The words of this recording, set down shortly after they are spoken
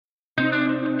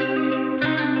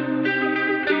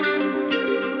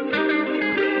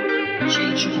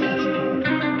Watch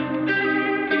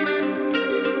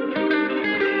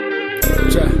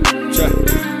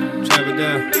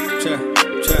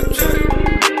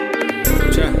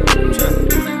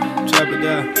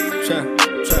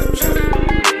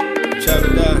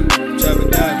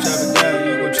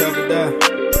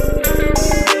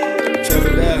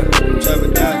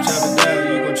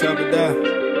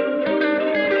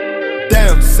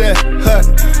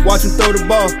him throw the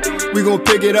ball, we gon'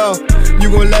 pick it off. You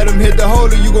gon' let him hit the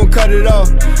hole or you gon' cut it off.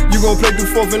 You gon' play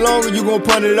through fourth and long or you gon'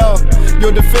 punt it off.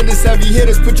 Your defenders, heavy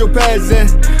hitters, put your pads in.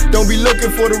 Don't be looking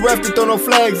for the ref to throw no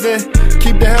flags in.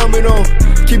 Keep the helmet on,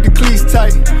 keep the cleats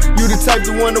tight. You the type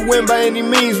to want to win by any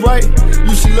means, right?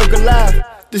 You should look alive.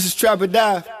 This is Trap or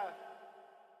Dive.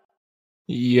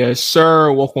 Yes,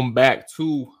 sir. Welcome back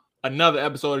to another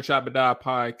episode of Trap or Dive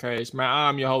podcast. Man,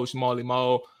 I'm your host, Molly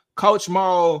Mo. Coach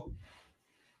Mo,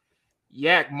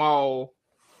 Yak Mo,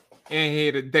 in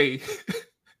here today.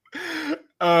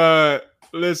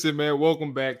 Listen, man,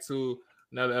 welcome back to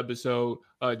another episode.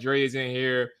 Dre is in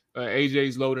here.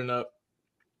 AJ's loading up.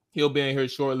 He'll be in here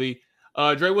shortly.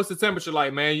 Dre, what's the temperature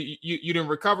like, man? You didn't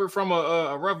recover from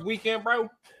a rough weekend, bro?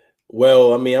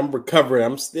 Well, I mean, I'm recovering.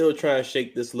 I'm still trying to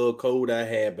shake this little cold I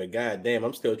had, but goddamn,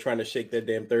 I'm still trying to shake that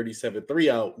damn 37.3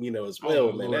 out, as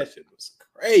well, man. Lord. That shit was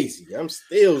crazy. I'm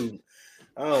still,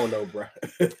 I don't know, bro.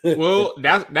 Well,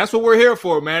 that's what we're here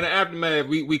for, man. Aftermath.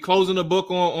 We closing the book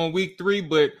on week 3,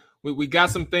 but we got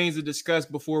some things to discuss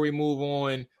before we move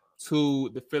on to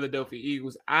the Philadelphia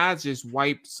Eagles. I just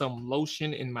wiped some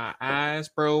lotion in my eyes,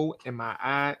 bro, and my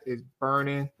eye is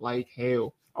burning like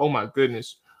hell. Oh my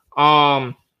goodness.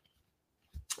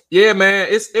 Yeah, man,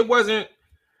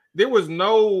 there was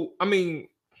no, I mean,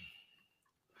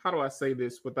 how do I say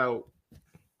this without,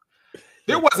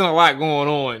 there wasn't a lot going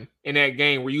on in that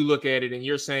game where you look at it and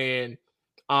you're saying,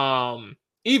 even on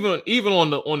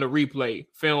the replay,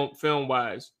 film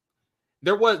wise,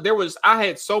 there was, I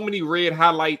had so many red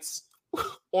highlights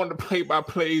on the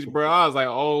play-by-plays, bro. I was like,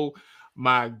 oh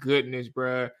my goodness,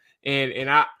 bro. And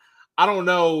I don't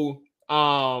know,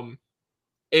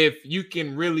 if you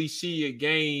can really see a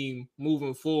game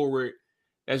moving forward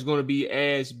that's going to be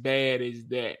as bad as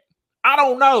that. I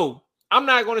don't know. I'm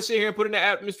not going to sit here and put in the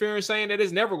atmosphere and saying that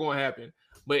it's never going to happen.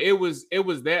 But it was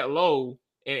that low.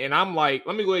 And I'm like,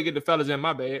 let me go ahead and get the fellas in,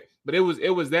 my bad. But it was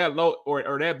that low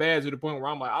or that bad to the point where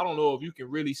I'm like, I don't know if you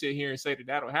can really sit here and say that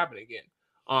that'll happen again.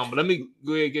 But let me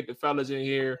go ahead and get the fellas in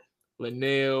here.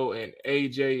 Linnell and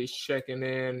AJ is checking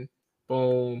in.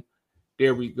 Boom.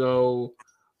 There we go.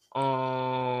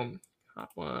 How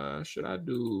should I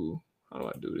do? How do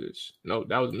I do this? No,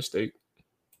 that was a mistake.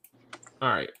 All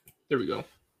right, there we go.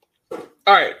 All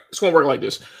right, it's gonna work like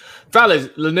this. Fellas,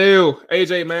 Linnell,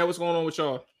 AJ, man, what's going on with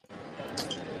y'all?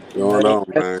 Going on,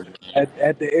 man?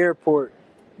 At the airport.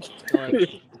 All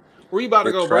right. Where you about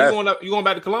to go, bro? You going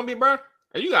back to Columbia, bro?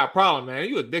 Hey, you got a problem, man.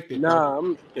 You addicted? Nah,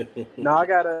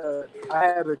 I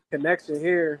had a connection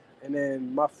here, and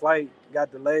then my flight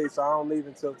got delayed, so I don't leave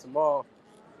until tomorrow.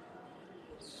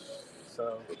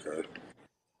 So okay.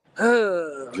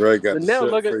 Dre got Linnell,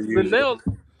 look.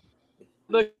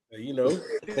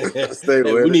 Stay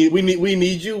with we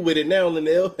need you with it now,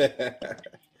 Linnell.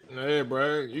 Hey,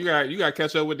 bro, you got to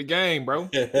catch up with the game, bro.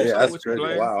 Yeah, that's crazy.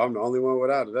 Wow, I'm the only one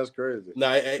without it. That's crazy.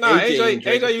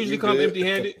 AJ usually comes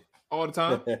empty-handed all the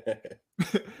time. Well,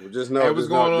 just know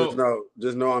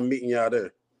I'm meeting y'all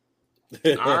there.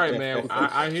 All right, man.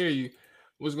 I hear you.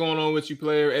 What's going on with you,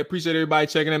 player? I appreciate everybody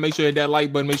checking in. Make sure you hit that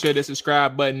like button. Make sure you hit that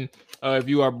subscribe button. If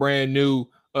you are brand new,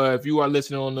 if you are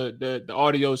listening on the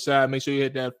audio side, make sure you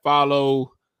hit that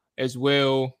follow as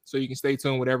well so you can stay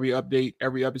tuned with every update,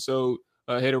 every episode.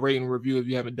 Hit a rating review if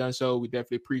you haven't done so. We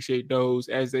definitely appreciate those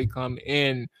as they come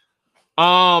in.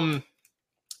 But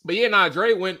yeah,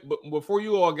 Dre went before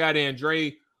you all got in.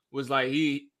 Dre was like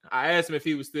I asked him if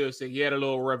he was still sick. He had a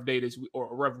little rough day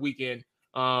or a rough weekend.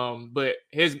 But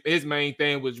his main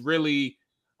thing was really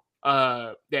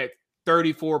that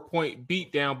 34-point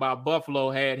beatdown by Buffalo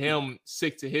had him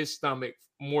sick to his stomach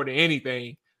more than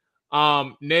anything.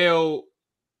 Nell,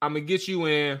 I'm gonna get you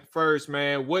in first,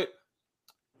 man. What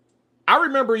I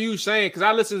remember you saying, because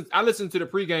I listened to the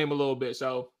pregame a little bit,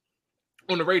 so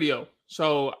on the radio.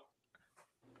 So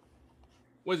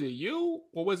was it you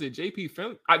or was it JP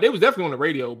Finley? They was definitely on the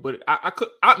radio, but I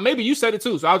maybe you said it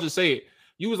too, so I'll just say it.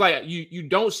 You was like, you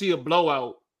don't see a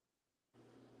blowout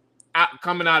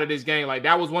coming out of this game. Like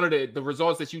that was one of the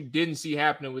results that you didn't see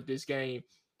happening with this game.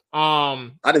 I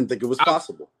didn't think it was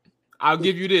possible. I'll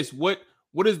give you this. What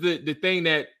is the thing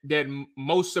that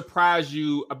most surprised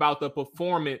you about the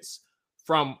performance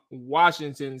from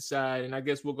Washington's side? And I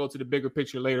guess we'll go to the bigger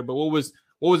picture later. But what was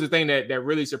the thing that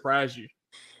really surprised you?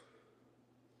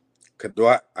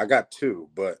 I got two,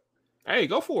 but hey,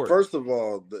 go for it. First of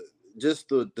all,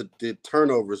 the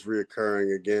turnovers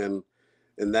reoccurring again,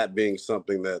 and that being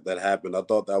something that happened. I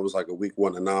thought that was like a week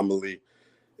one anomaly,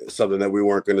 something that we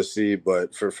weren't going to see.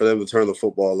 But for them to turn the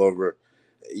football over,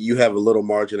 you have a little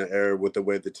margin of error with the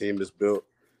way the team is built.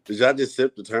 Did y'all just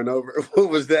sip the turnover? What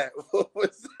was that? What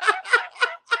was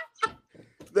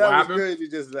that? Was crazy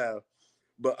just now.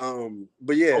 But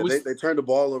yeah, they turned the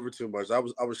ball over too much. I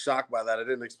was shocked by that. I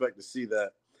didn't expect to see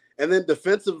that. And then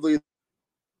defensively.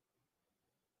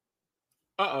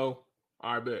 All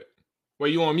right, bet. Well,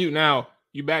 you on mute now.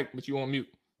 You back, but you on mute.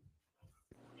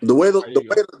 The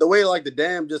way like the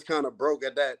dam just kind of broke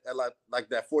at that like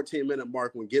that 14-minute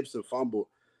mark when Gibson fumbled,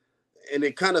 and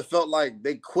it kind of felt like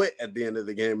they quit at the end of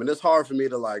the game. And it's hard for me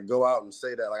to like go out and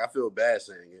say that. Like I feel bad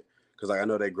saying it because like I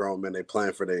know they grown men, they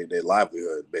playing for their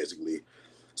livelihood basically.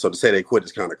 So to say they quit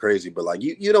is kind of crazy. But like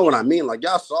you know what I mean? Like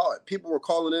y'all saw it. People were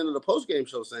calling into the post-game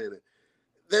show saying it.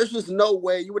 There's just no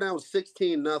way you were down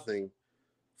 16-0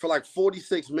 for like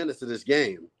 46 minutes of this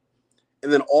game,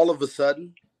 and then all of a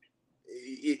sudden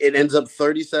it ends up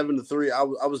 37-3.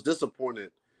 I was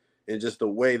disappointed in just the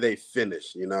way they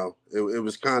finished. You know, it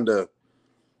was kind of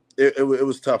it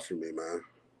was tough for me, man.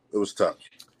 It was tough.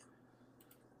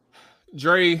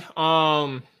 Dre,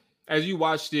 as you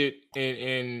watched it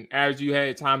and as you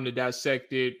had time to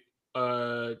dissect it,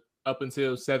 up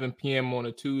until 7 p.m. on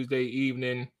a Tuesday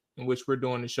evening in which we're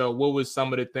doing the show, what was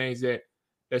some of the things that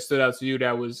stood out to you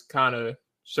that was kind of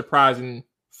surprising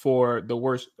for the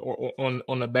worst or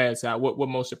on the bad side? What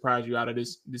most surprised you out of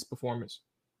this performance?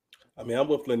 I mean, I'm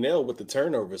with Linnell with the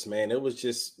turnovers, man. It was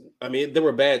just, I mean, there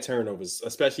were bad turnovers,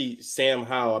 especially Sam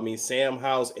Howell. I mean, Sam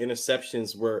Howell's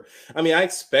interceptions were, I mean, I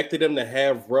expected him to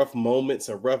have rough moments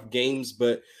and rough games,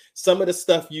 but some of the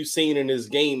stuff you've seen in this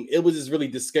game, it was just really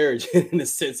discouraging in a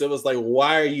sense. It was like,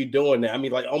 why are you doing that? I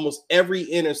mean, like almost every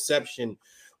interception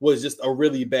was just a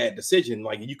really bad decision.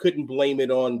 Like you couldn't blame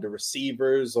it on the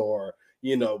receivers or,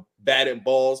 you know, batted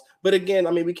balls. But again,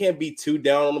 I mean, we can't be too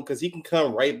down on him because he can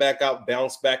come right back out,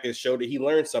 bounce back and show that he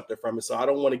learned something from it. So I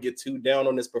don't want to get too down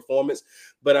on this performance.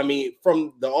 But I mean,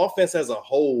 from the offense as a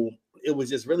whole, it was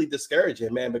just really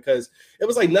discouraging, man, because it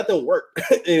was like nothing worked.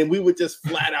 And we were just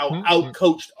flat out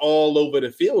coached all over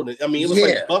the field. I mean, it was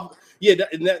like,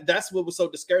 that's what was so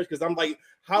discouraging because I'm like,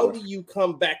 how do you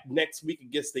come back next week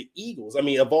against the Eagles? I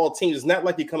mean, of all teams, it's not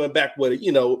like you're coming back with,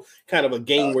 you know, kind of a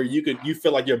game where you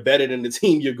feel like you're better than the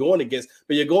team you're going against,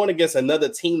 but you're going against another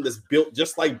team that's built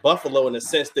just like Buffalo in the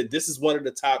sense that this is one of the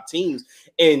top teams.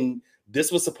 And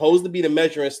this was supposed to be the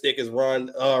measuring stick, as Ron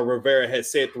Rivera had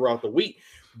said throughout the week,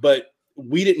 but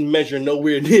we didn't measure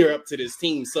nowhere near up to this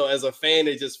team. So as a fan,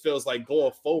 it just feels like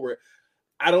going forward,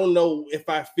 I don't know if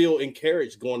I feel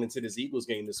encouraged going into this Eagles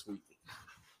game this week.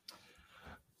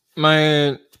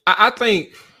 Man, I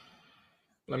think,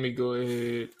 let me go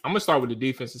ahead. I'm going to start with the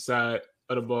defensive side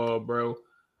of the ball, bro.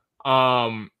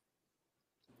 I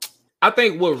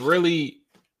think what really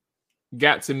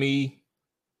got to me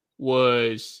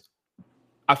was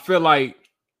I feel like,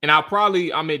 and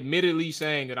I'm admittedly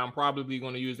saying that I'm probably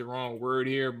going to use the wrong word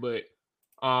here, but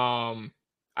I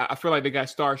feel like they got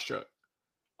starstruck.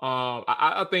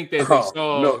 I think that they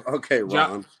saw. No, okay,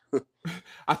 Ron.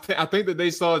 I think that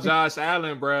they saw Josh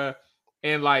Allen, bruh,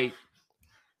 and like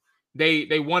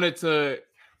they wanted to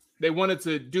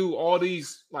do all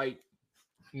these like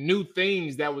new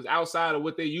things that was outside of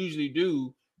what they usually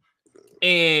do,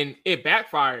 and it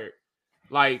backfired.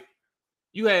 Like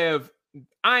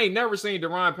I ain't never seen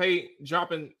Deron Payne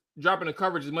dropping the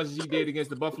coverage as much as he did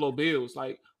against the Buffalo Bills.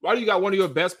 Like, why do you got one of your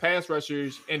best pass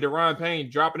rushers and Deron Payne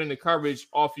dropping in the coverage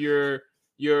off your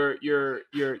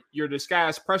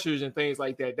disguised pressures and things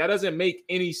like that? That doesn't make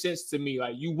any sense to me.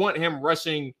 Like, you want him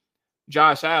rushing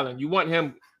Josh Allen. You want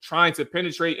him trying to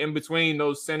penetrate in between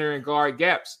those center and guard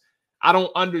gaps. I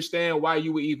don't understand why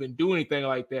you would even do anything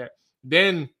like that.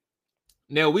 Then,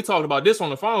 now we talked about this on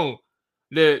the phone.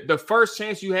 The first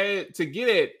chance you had to get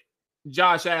at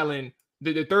Josh Allen,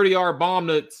 the 30-yard bomb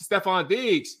to Stephon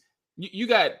Diggs, you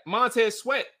got Montez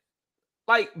Sweat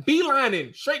like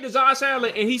beelining straight to Josh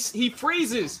Allen, and he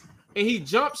freezes and he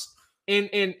jumps and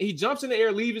he jumps in the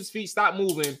air, leave his feet, stop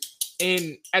moving.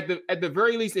 And at the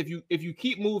very least, if you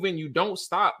keep moving, you don't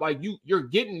stop. Like you're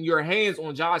getting your hands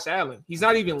on Josh Allen. He's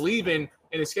not even leaving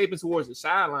and escaping towards the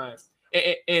sideline.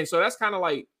 And so that's kind of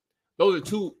like, those are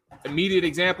two immediate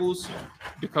examples.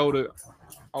 Dakota,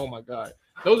 oh my God.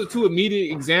 Those are two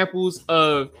immediate examples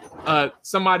of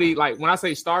somebody, like, when I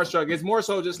say starstruck, it's more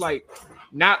so just like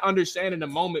not understanding the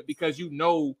moment because you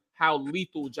know how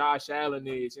lethal Josh Allen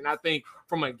is. And I think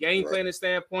from a game planning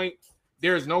standpoint,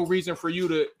 there's no reason for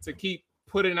you to keep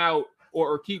putting out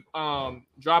or keep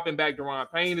dropping back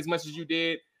Deron Payne as much as you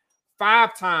did.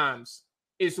 5 times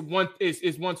is one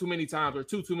too many times, or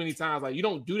two too many times. Like, you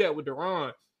don't do that with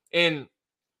Deron. And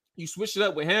you switch it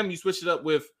up with him, you switch it up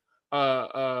with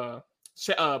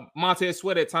Montez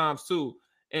Sweat at times too.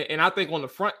 And I think on the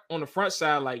front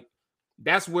side, like,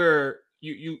 that's where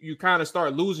you kind of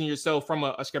start losing yourself from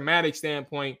a schematic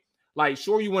standpoint. Like,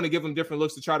 sure, you want to give them different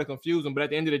looks to try to confuse them, but at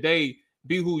the end of the day,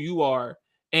 be who you are.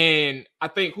 And I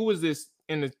think, who is this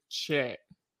in the chat?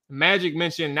 Magic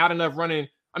mentioned not enough running.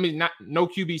 I mean, no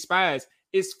QB spies.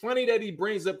 It's funny that he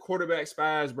brings up quarterback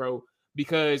spies, bro,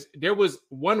 because there was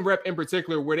one rep in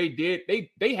particular where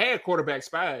they had quarterback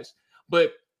spies.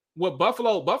 But what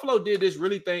Buffalo did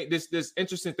this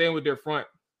interesting thing with their front.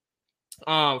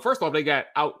 First off, they got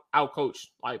out coached.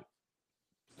 Like,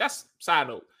 that's side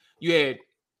note. You had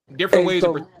different ways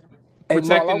of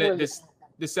protecting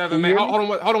the 7-man.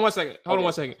 Hold on one second.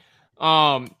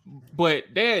 But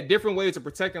they had different ways of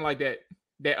protecting like that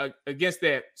against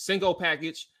that single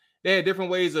package. They had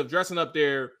different ways of dressing up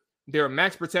their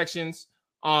max protections.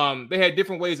 They had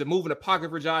different ways of moving the pocket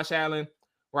for Josh Allen,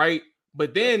 right?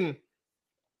 But then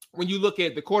when you look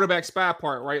at the quarterback spy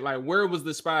part, right? Like, where was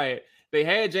the spy at? They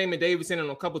had Jamin Davis in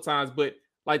a couple times, but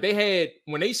like, they had,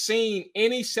 when they seen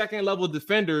any second level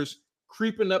defenders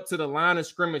creeping up to the line of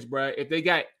scrimmage, bro, if they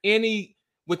got any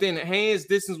within hands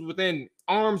distance, within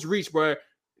arm's reach, bro,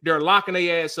 they're locking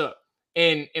their ass up.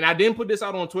 And I didn't put this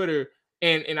out on Twitter,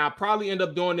 and I'll probably end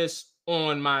up doing this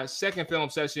on my second film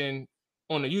session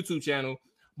on the YouTube channel,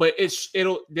 but it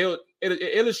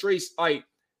illustrates, like,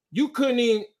 you couldn't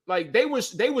even, like, they were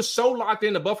so locked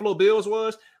in, the Buffalo Bills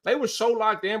they were so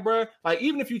locked in, bro. Like,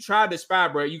 even if you tried to spy,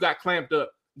 bro, you got clamped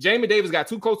up. Jamin Davis got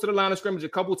too close to the line of scrimmage a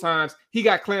couple times. He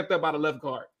got clamped up by the left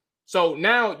guard. So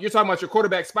now you're talking about your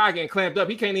quarterback spy getting clamped up.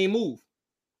 He can't even move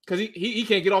because he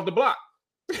can't get off the block.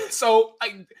 So,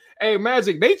 like, hey,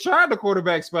 Magic, they tried the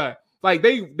quarterback spy. Like,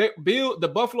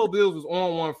 the Buffalo Bills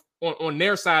was on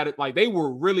their side. Like, they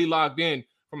were really locked in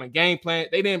from a game plan.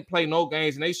 They didn't play no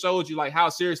games, and they showed you, like, how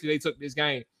seriously they took this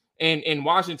game. And in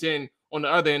Washington, on the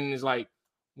other end, is like,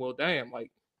 well, damn,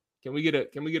 like, can we get a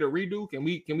redo? Can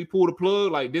we pull the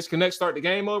plug? Like, disconnect, start the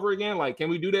game over again? Like, can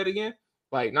we do that again?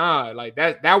 Like, nah, like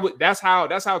that's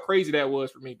how crazy that was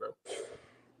for me, bro.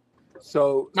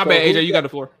 So my bad, AJ, you got the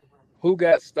floor. Who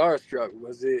got starstruck?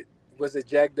 Was it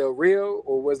Jack Del Rio,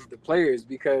 or was it the players?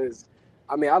 Because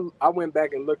I mean, I went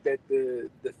back and looked at the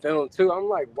film too. I'm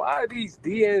like, why are these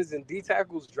DNs and D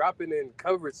tackles dropping in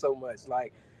coverage so much?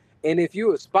 Like, and if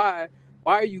you're a spy,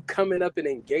 why are you coming up and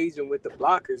engaging with the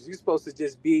blockers? You're supposed to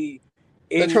just be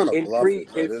in free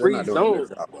zone.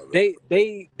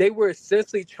 They were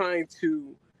essentially trying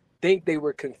to think they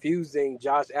were confusing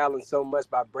Josh Allen so much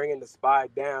by bringing the spy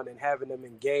down and having them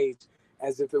engage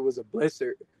as if it was a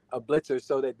blitzer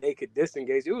so that they could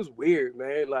disengage. It was weird,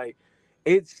 man. Like,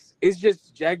 it's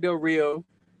just Jack Del Rio,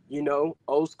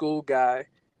 old school guy.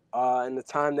 And the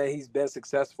time that he's been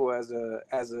successful as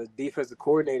a defensive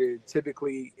coordinator,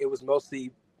 typically it was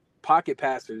mostly pocket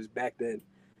passers back then.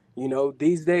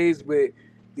 These days with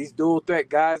these dual threat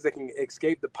guys that can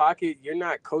escape the pocket, you're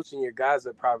not coaching your guys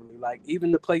up properly. Like,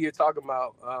 even the play you're talking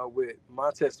about with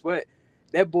Montez Sweat,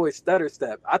 that boy stutter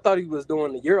step. I thought he was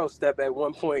doing the Euro step at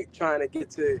one point trying to get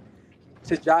to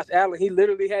Josh Allen. He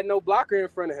literally had no blocker in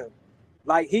front of him.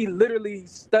 Like, he literally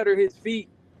stuttered his feet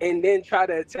and then try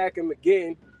to attack him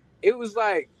again. It was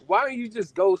like, why don't you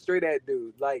just go straight at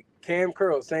dude? Like Cam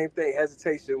Curl, same thing,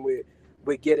 hesitation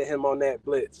with getting him on that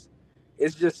blitz.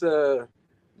 It's just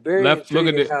very left. Look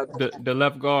at the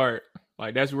left guard.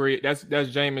 Like, that's where that's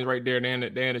Jamin right there.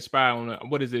 They're in the spy on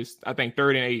what is this? I think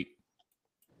 3rd and 8.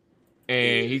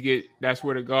 And that's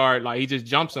where the guard, like, he just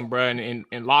jumps him, bro, and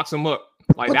locks him up.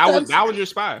 Like, that was your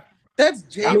spy. That's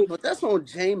Jamin, but that's on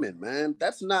Jamin, man.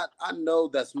 That's not. I know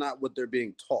that's not what they're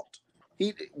being taught.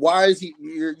 You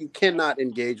cannot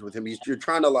engage with him. You're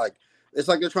trying to, like, it's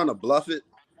like you're trying to bluff it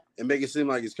and make it seem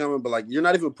like he's coming, but, like, you're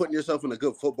not even putting yourself in a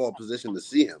good football position to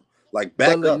see him. Like,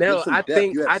 back up. Now, I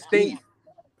think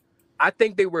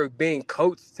they were being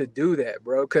coached to do that,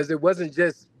 bro, because it wasn't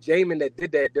just Jamin that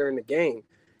did that during the game.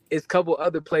 It's a couple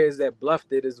other players that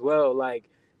bluffed it as well, like,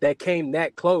 that came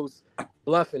that close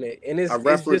bluffing it. And it's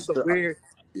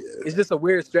just a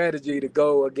weird strategy to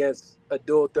go against a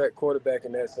dual threat quarterback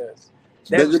in that sense.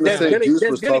 He's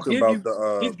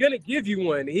gonna give you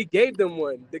one. He gave them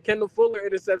one. The Kendall Fuller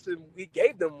interception, he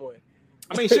gave them one.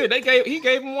 I mean, shit, he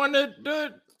gave him one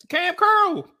to Cam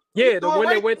Curl. Yeah, the one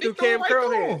that went through Cam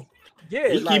Curl hands. Yeah,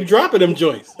 he keep dropping them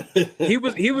joints. he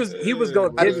was gonna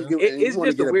give you. It's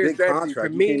just a weird strategy for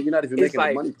me. It's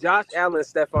like Josh Allen and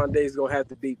Stephon Diggs gonna have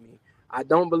to beat me. I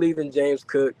don't believe in James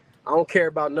Cook. I don't care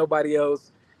about nobody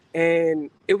else. And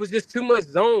it was just too much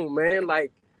zone, man.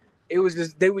 Like, it was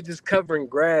just, they were just covering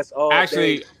grass all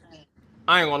day.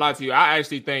 I ain't gonna lie to you.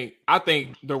 I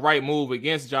think the right move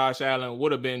against Josh Allen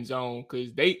would have been zone,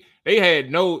 because they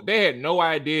had no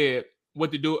idea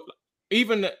what to do.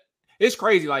 Even it's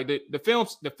crazy. Like the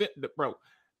films, bro,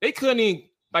 they couldn't even,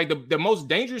 like, the most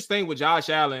dangerous thing with Josh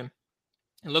Allen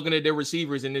and looking at their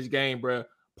receivers in this game, bro.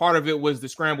 Part of it was the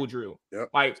scramble drill. Yep.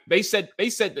 Like they set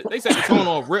the tone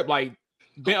on rip. Like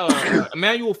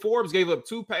Emmanuel Forbes gave up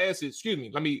 2 passes. Excuse me.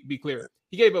 Let me be clear.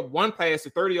 He gave up 1 pass, a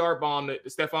 30-yard bomb to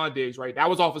Stephon Diggs, right? That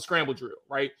was off a scramble drill,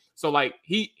 right? So, like,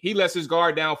 he lets his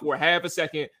guard down for half a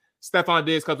second. Stephon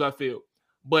Diggs comes upfield.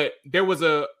 But there was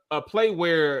a play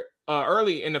where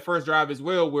early in the first drive as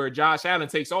well, where Josh Allen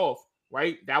takes off,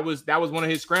 right? That was one of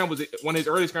his scrambles, one of his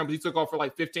early scrambles. He took off for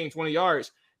like 15, 20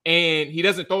 yards. And he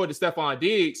doesn't throw it to Stephon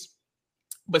Diggs,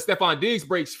 but Stephon Diggs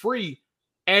breaks free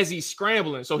as he's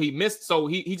scrambling. So he missed. So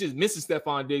he just misses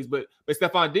Stephon Diggs, but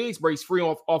Stephon Diggs breaks free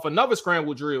off another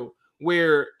scramble drill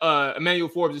where Emmanuel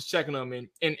Forbes is checking him.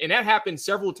 And that happened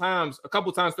a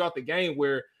couple times throughout the game,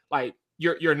 where like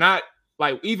you're not,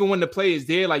 like, even when the play is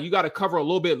there, like, you got to cover a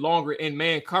little bit longer in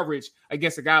man coverage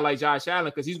against a guy like Josh Allen,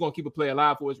 because he's going to keep a play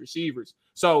alive for his receivers.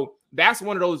 So that's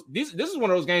one of those. This is one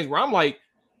of those games where I'm like,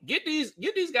 get these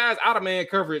guys out of man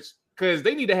coverage, because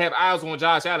they need to have eyes on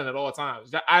Josh Allen at all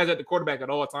times, eyes at the quarterback at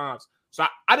all times. So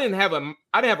I didn't have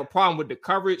a problem with the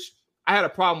coverage. I had a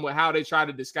problem with how they try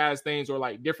to disguise things, or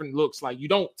like different looks. Like, you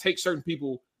don't take certain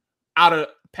people out of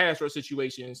pass rush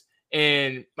situations,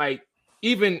 and like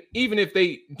even if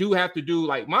they do have to do,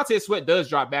 like, Montez Sweat does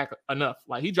drop back enough.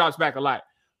 Like, he drops back a lot,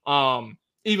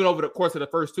 even over the course of the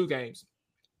first 2 games.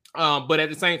 But at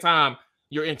the same time,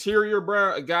 your interior,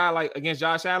 bro, a guy like against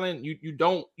Josh Allen, you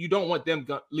don't want them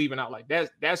leaving out like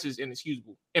that. That's just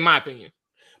inexcusable, in my opinion.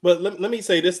 But let me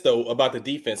say this, though, about the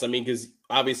defense. I mean, because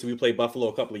obviously we played Buffalo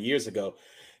a couple of years ago.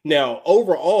 Now,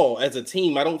 overall, as a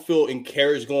team, I don't feel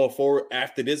encouraged going forward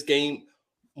after this game,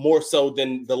 more so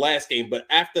than the last game. But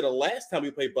after the last time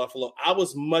we played Buffalo, I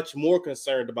was much more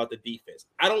concerned about the defense.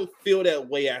 I don't feel that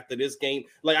way after this game.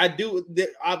 Like, I do.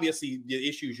 Obviously, the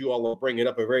issues you all are bringing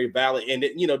up are very valid, and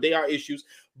they are issues.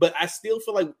 But I still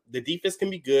feel like the defense can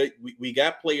be good. We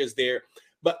got players there,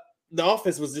 but the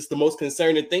offense was just the most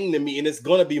concerning thing to me, and it's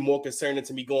going to be more concerning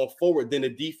to me going forward than the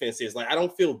defense is. Like, I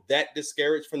don't feel that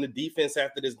discouraged from the defense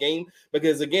after this game,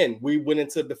 because, again, we went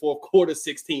into the fourth quarter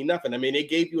 16-0. I mean, they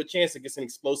gave you a chance against an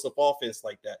explosive offense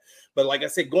like that. But like I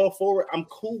said, going forward, I'm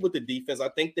cool with the defense. I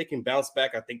think they can bounce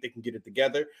back. I think they can get it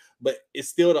together. But it's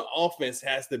still, the offense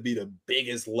has to be the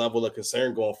biggest level of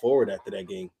concern going forward after that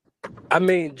game. I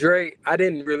mean, Dre, I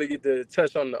didn't really get to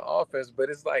touch on the offense, but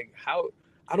it's like,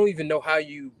 I don't even know how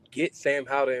you get Sam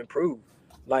Howell to improve.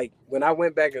 Like, when I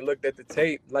went back and looked at the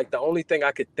tape, like, the only thing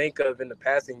I could think of in the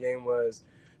passing game was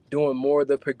doing more of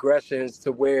the progressions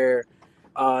to where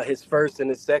his first and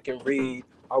his second read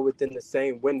are within the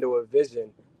same window of vision.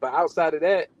 But outside of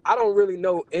that, I don't really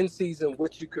know in season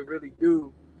what you could really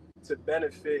do to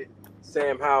benefit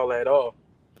Sam Howell at all.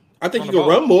 I think you can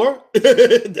run more.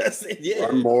 That's it. Yeah,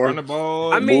 run more. Run the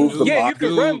ball. I mean, yeah, you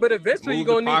can run, but eventually you're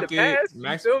gonna need to pass.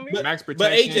 Max, you feel me? max protection.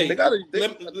 But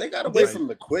AJ, they got away from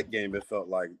the quick game. It felt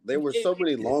like there were so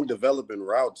many long developing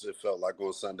routes. It felt like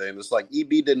on Sunday, and it's like EB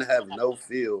didn't have no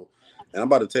feel. And I'm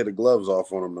about to take the gloves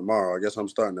off on him tomorrow. I guess I'm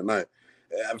starting tonight.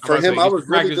 For him, I was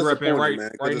really disappointed, man.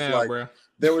 Because it's like, bro,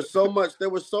 there was so much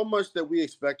that we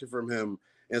expected from him,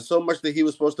 and so much that he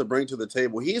was supposed to bring to the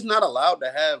table. He's not allowed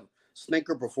to have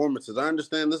stinker performances. I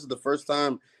understand this is the first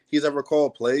time he's ever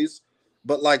called plays,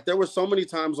 but like, there were so many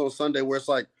times on Sunday where it's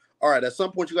like, all right, at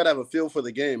some point you got to have a feel for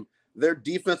the game. Their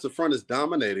defensive front is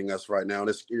dominating us right now, and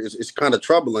it's kind of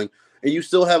troubling. And you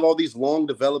still have all these long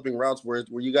developing routes where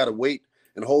you got to wait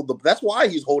and hold the. That's why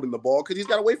he's holding the ball, because he's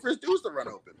got to wait for his dudes to run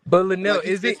open. But Linnell, like,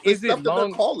 is it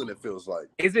long? Calling, it feels like.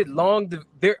 Is it long?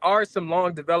 There are some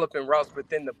long developing routes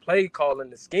within the play call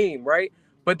and the scheme, right?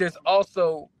 But there's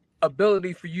also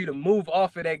ability for you to move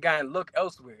off of that guy and look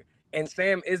elsewhere, and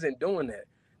Sam isn't doing that.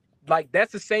 Like,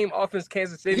 that's the same offense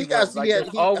Kansas City. I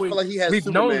feel like he has we've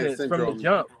Superman known this syndrome. from the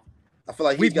jump. I feel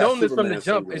like we've known this from the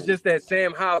jump. Syndrome. It's just that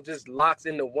Sam Howell just locks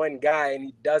into one guy and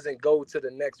he doesn't go to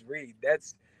the next read.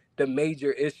 That's the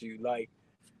major issue. Like,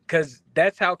 because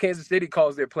that's how Kansas City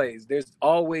calls their plays. There's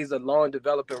always a long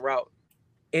developing route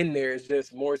in there. It's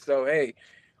just more so, hey,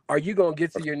 are you gonna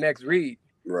get to your next read?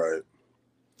 Right.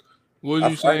 What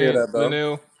was you saying,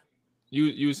 Linnell?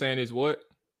 You saying is what?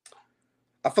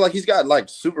 I feel like he's got like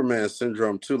Superman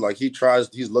syndrome too. Like, he's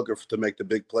looking to make the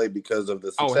big play because of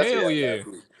the success. Oh, hell yeah.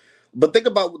 But think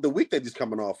about the week that he's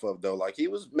coming off of, though. Like, he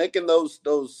was making those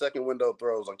second window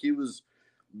throws. Like, he was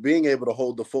being able to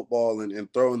hold the football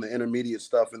and throw in the intermediate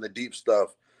stuff and the deep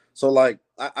stuff. So, like,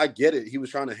 I get it. He was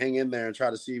trying to hang in there and try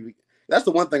to see. That's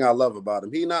the one thing I love about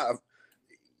him.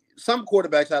 Some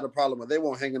quarterbacks have a problem where they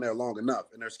won't hang in there long enough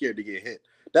and they're scared to get hit.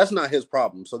 That's not his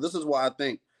problem. So this is why I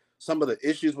think some of the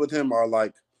issues with him are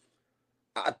like,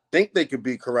 I think they could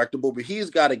be correctable, but he's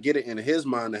got to get it in his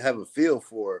mind to have a feel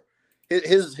for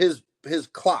his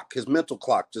clock, his mental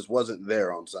clock just wasn't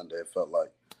there on Sunday. It felt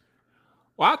like.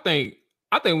 Well, I think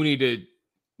we need to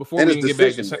before we even get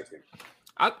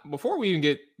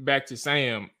back to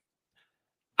Sam.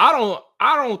 I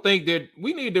don't think that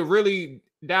we need to really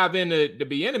dive into the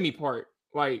Bieniemy part.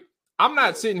 Like, I'm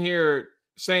not sitting here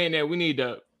saying that we need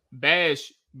to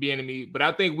bash Bieniemy, but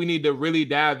I think we need to really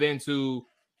dive into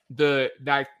the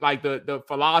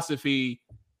philosophy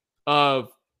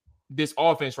of this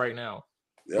offense right now.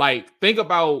 Yep. Like, think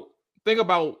about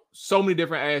so many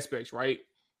different aspects, right?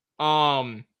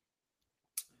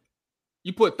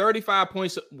 You put 35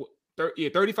 points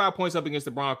up against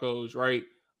the Broncos, right?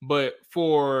 But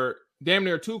for damn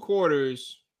near 2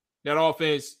 quarters, that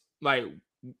offense, like,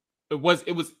 it wasn't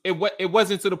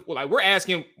to the point. Like, we're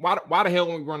asking why the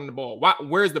hell are we running the ball?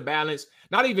 Where's the balance?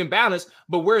 Not even balance,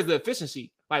 but where's the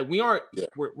efficiency? Like, we aren't. Yeah.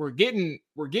 We're getting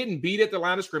beat at the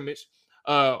line of scrimmage.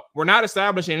 We're not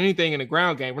establishing anything in the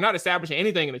ground game. We're not establishing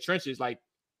anything in the trenches. Like,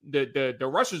 the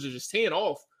rushers are just teeing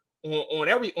off on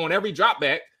every drop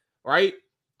back, right?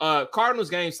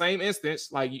 Cardinals game, same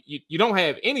instance. Like, you don't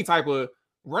have any type of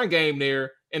run game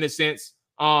there in a sense.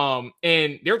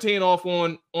 And they're teeing off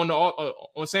on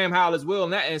Sam Howell as well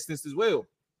in that instance as well.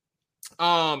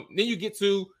 Then you get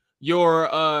to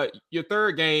your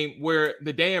third game where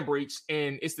the dam breaks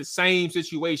and it's the same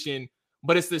situation,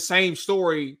 but it's the same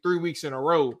story 3 weeks in a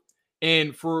row.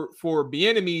 And for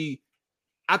Bieniemy,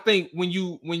 I think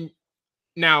when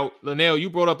now, Linnell, you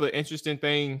brought up an interesting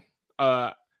thing,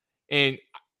 and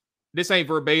this ain't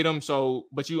verbatim,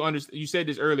 but you said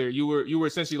this earlier. You were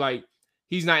essentially like,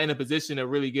 he's not in a position to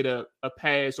really get a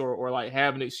pass or like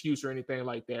have an excuse or anything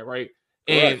like that, right?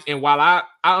 And while I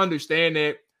understand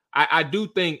that, I do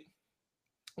think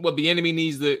what Bieniemy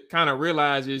needs to kind of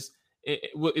realize is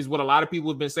what a lot of people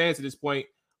have been saying to this point.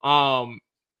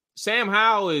 Sam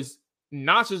Howell is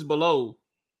notches below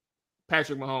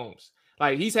Patrick Mahomes.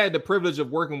 Like, he's had the privilege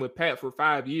of working with Pat for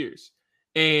 5 years.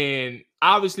 And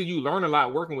obviously you learn a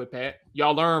lot working with Pat.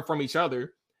 Y'all learn from each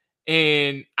other.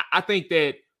 And I think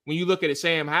that when you look at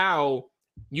Sam Howell,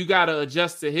 you got to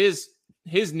adjust to his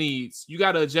needs. You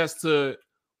got to adjust to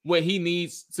what he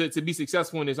needs to be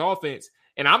successful in his offense.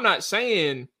 And I'm not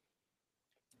saying,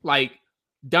 like,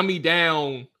 dummy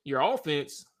down your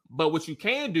offense, but what you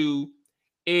can do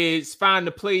is find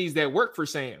the plays that work for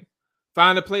Sam.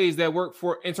 Find the plays that work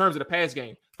for in terms of the pass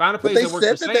game. Find the plays that work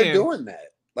for Sam. They're doing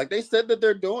that. Like, they said that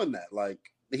they're doing that. Like,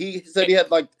 he said he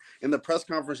had, like, in the press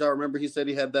conference, I remember he said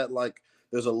he had that, like,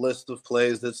 there's a list of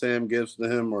plays that Sam gives to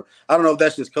him, or I don't know if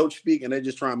that's just coach speak and they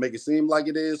just try and make it seem like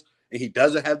it is, and he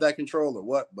doesn't have that control or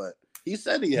what, but he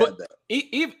said he had that.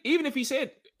 Even if he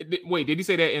said, wait, did he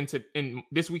say that in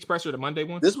this week's presser, the Monday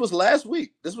one? This was last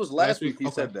week. Last week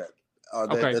he said that.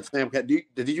 That Sam,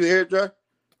 did you hear it, Dre?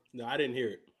 No, I didn't hear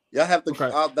it. Yeah, I have to.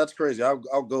 Okay. That's crazy. I'll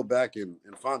go back and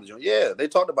find the joint. Yeah, they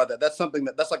talked about that. That's something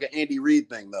that's like an Andy Reid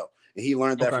thing, though, and he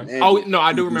learned that from Andy. Oh no,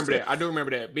 I do remember that.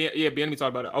 Bieniemy talked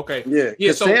about it. Okay.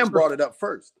 Yeah. So Sam brought it up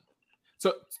first.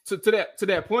 So to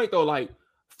that point though, like,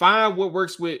 find what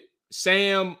works with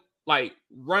Sam. Like,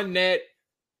 run that,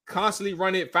 constantly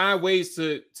run it. Find ways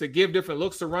to give different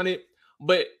looks to run it.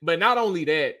 But not only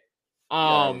that.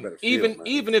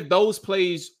 Even if those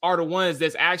plays are the ones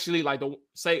that's actually like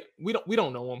we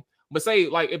don't know them, but say,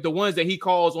 like, if the ones that he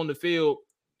calls on the field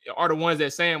are the ones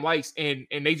that Sam likes and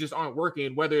they just aren't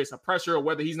working, whether it's a pressure or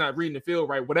whether he's not reading the field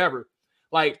right, whatever,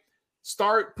 like,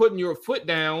 start putting your foot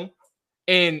down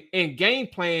and game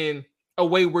plan a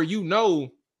way where you know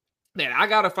that I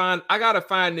gotta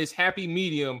find this happy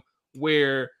medium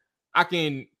where I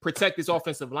can protect this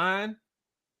offensive line,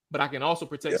 but I can also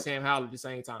protect Sam Howell at the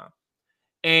same time.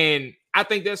 And I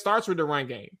think that starts with the run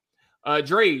game.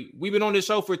 Dre, we've been on this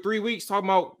show for 3 weeks talking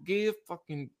about give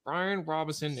fucking Brian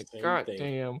Robinson the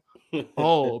goddamn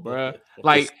ball, bro.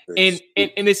 Like, and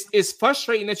it's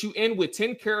frustrating that you end with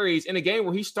 10 carries in a game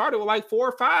where he started with like 4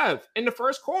 or 5 in the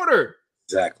first quarter.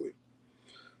 Exactly.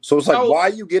 So it's like, why are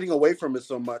you getting away from it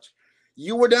so much?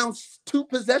 You were down 2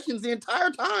 possessions the entire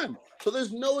time. So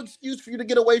there's no excuse for you to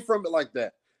get away from it like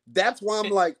that. That's why I'm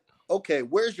like, okay,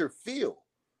 where's your feel?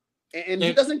 And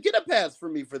he doesn't get a pass for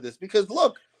me for this, because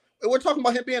look, we're talking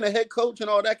about him being a head coach and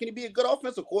all that. Can he be a good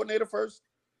offensive coordinator first?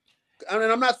 I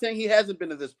mean, I'm not saying he hasn't been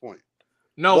to this point.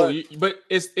 No, but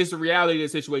it's the reality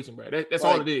of the situation, bro. That's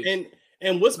all it is.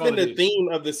 And what's been the theme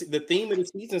of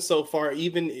the season so far,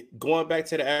 even going back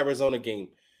to the Arizona game,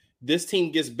 this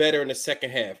team gets better in the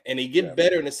second half, and they get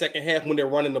better in the second half when they're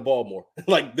running the ball more.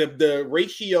 Like the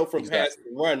ratio from pass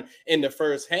to run in the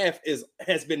first half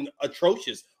has been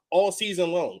atrocious all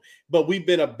season long. But we've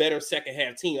been a better second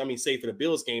half team. I mean, say for the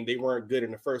Bills game, they weren't good in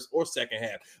the first or second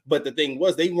half. But the thing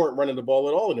was, they weren't running the ball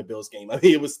at all in the Bills game. I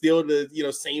mean, it was still the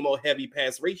same old heavy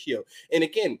pass ratio. And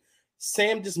again,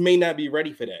 Sam just may not be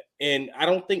ready for that. And I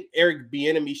don't think Eric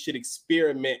Bieniemy should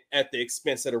experiment at the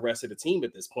expense of the rest of the team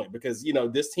at this point, because,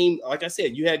 this team, like I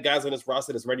said, you had guys on this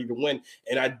roster that's ready to win.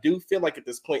 And I do feel like at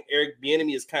this point, Eric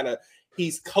Bieniemy is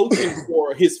he's coaching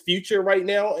for his future right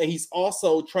now. And he's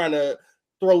also trying to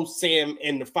throw Sam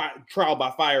in the trial by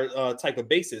fire type of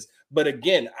basis. But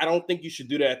again, I don't think you should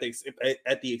do that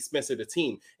at the expense of the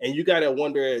team. And you got to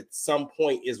wonder at some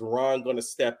point, is Ron going to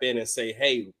step in and say,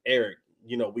 hey, Eric,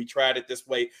 we tried it this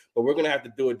way, but we're going to have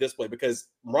to do it this way, because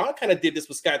Ron kind of did this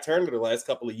with Scott Turner the last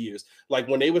couple of years. Like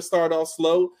when they would start off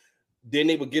slow, then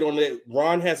they would get on it.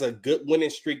 Ron has a good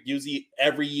winning streak usually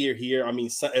every year here. I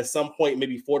mean, at some point,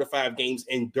 maybe 4 to 5 games.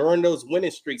 And during those winning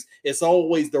streaks, it's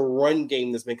always the run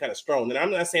game that's been kind of strong. And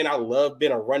I'm not saying I love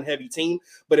being a run-heavy team,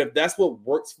 but if that's what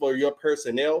works for your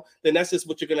personnel, then that's just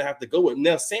what you're going to have to go with.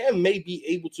 Now, Sam may be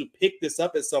able to pick this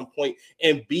up at some point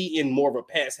and be in more of a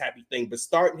pass-happy thing. But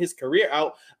starting his career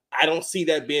out, I don't see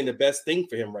that being the best thing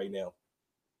for him right now.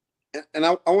 And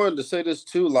I wanted to say this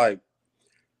too, like,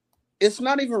 it's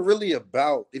not even really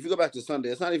about, if you go back to Sunday,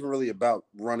 it's not even really about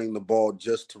running the ball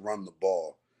just to run the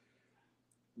ball.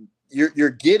 You're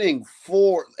getting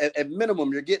 4, at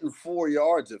minimum, you're getting 4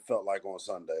 yards, it felt like on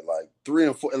Sunday, like 3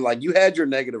 and 4. Like you had your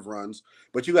negative runs,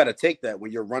 but you got to take that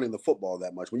when you're running the football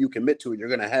that much. When you commit to it, you're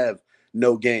going to have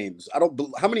no gains.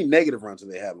 How many negative runs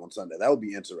did they have on Sunday? That would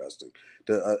be interesting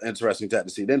to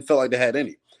see. Didn't feel like they had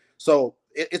any. So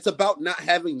it's about not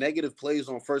having negative plays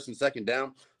on first and second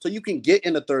down, so you can get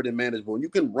in the third and manageable, and you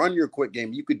can run your quick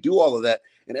game. You could do all of that,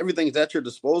 and everything's at your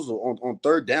disposal on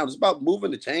third down. It's about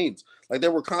moving the chains. Like they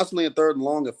were constantly in third and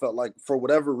long, it felt like, for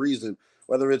whatever reason,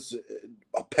 whether it's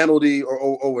a penalty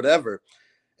or whatever.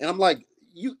 And I'm like,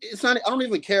 it's not. I don't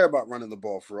even care about running the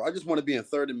ball for real. I just want to be in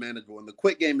third and manageable. And the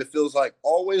quick game, it feels like,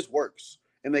 always works,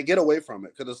 and they get away from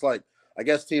it because it's like, I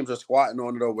guess teams are squatting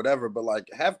on it or whatever, but like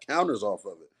have counters off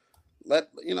of it.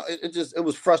 It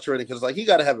was frustrating because like he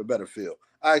got to have a better feel.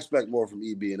 I expect more from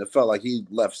EB, and it felt like he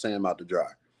left Sam out to dry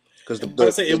because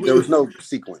there was no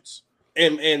sequence.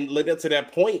 And led up to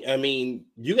that point, I mean,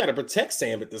 you got to protect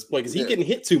Sam at this point because he's getting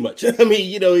hit too much. I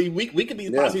mean, we could be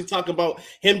possibly talking about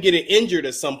him getting injured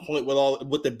at some point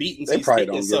with the beatings. They probably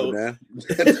don't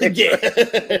give a damn.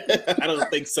 Yeah, I don't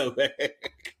think so.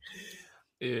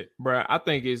 Yeah, bro, I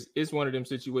think it's one of them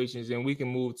situations, and we can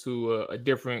move to a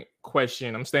different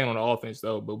question. I'm staying on the offense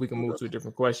though, but we can move to a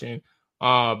different question.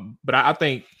 But I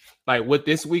think like what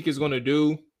this week is going to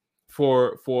do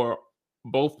for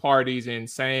both parties, and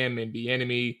Sam and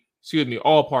Bieniemy,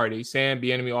 all parties, Sam,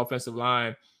 Bieniemy, offensive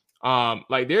line,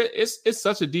 like it's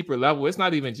such a deeper level. It's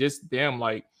not even just them.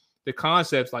 Like the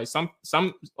concepts, like some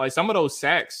of those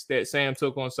sacks that Sam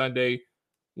took on Sunday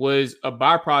was a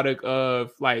byproduct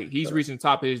of like he's reaching the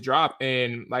top of his drop,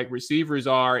 and like receivers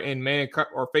are in man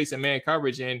or facing man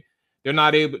coverage, and they're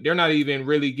not even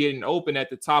really getting open at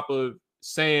the top of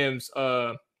Sam's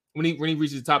when he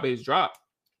reaches the top of his drop.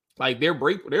 Like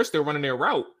they're still running their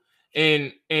route,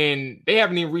 and they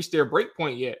haven't even reached their break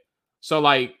point yet. So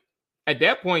like at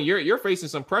that point you're facing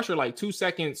some pressure like 2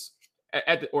 seconds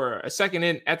or a second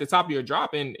in at the top of your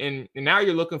drop, and now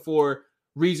you're looking for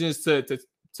reasons to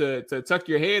tuck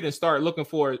your head and start looking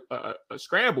for a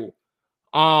scramble.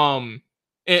 But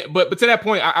to that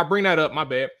point, I bring that up. My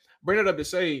bad. Bring it up to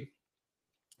say,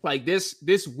 like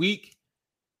this week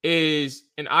is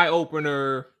an eye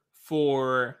opener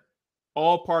for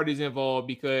all parties involved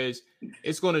because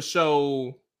it's going to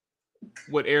show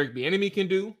what Eric Bieniemy can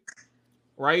do,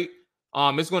 right?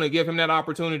 It's going to give him that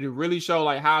opportunity to really show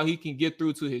like how he can get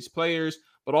through to his players,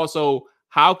 but also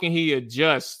how can he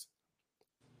adjust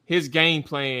his game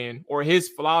plan or his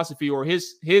philosophy or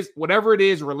his whatever it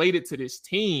is related to this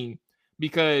team,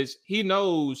 because he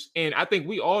knows, and I think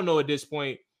we all know at this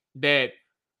point, that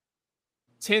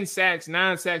 10 sacks,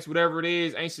 9 sacks, whatever it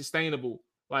is, ain't sustainable.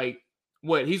 Like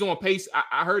what he's on pace.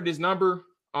 I heard this number,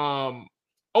 over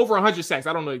 100 sacks.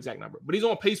 I don't know the exact number, but he's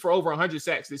on pace for over 100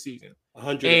 sacks this season.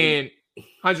 108.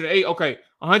 108. Okay.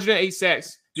 108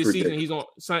 sacks this season. He's on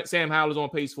Sam Howell is on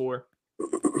pace for.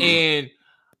 And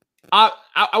I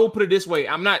will put it this way.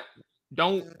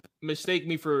 Don't mistake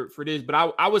me for this,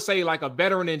 but I would say like a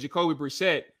veteran in Jacoby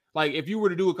Brissett. Like if you were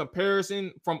to do a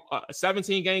comparison from a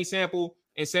 17-game sample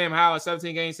and Sam Howell, a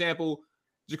 17-game sample,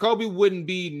 Jacoby wouldn't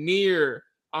be near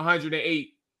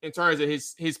 108 in terms of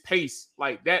his pace.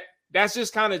 Like that's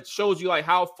just kind of shows you like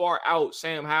how far out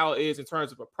Sam Howell is in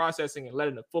terms of a processing and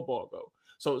letting the football go.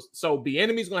 So the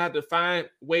enemy's gonna have to find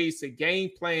ways to game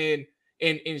plan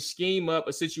and scheme up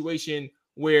a situation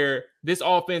where this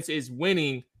offense is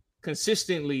winning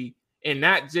consistently and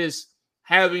not just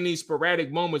having these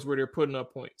sporadic moments where they're putting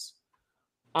up points.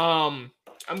 I'm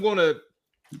going to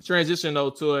transition though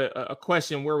to a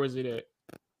question. Where was it at?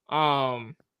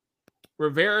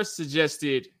 Rivera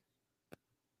suggested,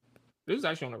 this is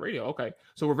actually on the radio. Okay.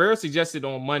 So Rivera suggested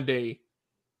on Monday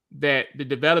that the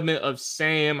development of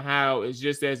Sam Howell is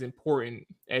just as important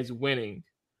as winning.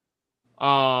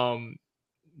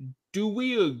 Do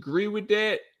we agree with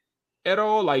that at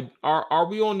all? Like, are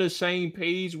we on the same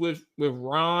page with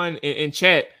Ron and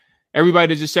chat?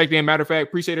 Everybody that just checked in. Matter of fact,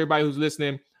 appreciate everybody who's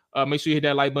listening. Make sure you hit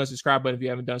that like button, subscribe button if you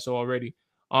haven't done so already.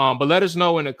 But let us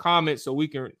know in the comments so we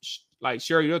can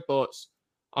share your thoughts.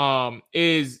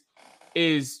 Is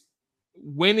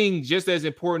winning just as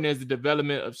important as the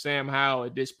development of Sam Howell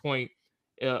at this point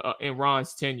in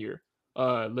Ron's tenure?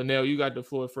 Linnell, you got the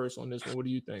floor first on this one. What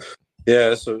do you think?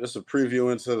 Yeah, it's a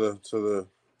preview into the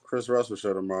Chris Russell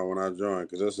show tomorrow when I join,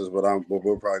 because this is what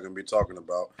we're probably going to be talking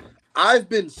about. I've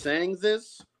been saying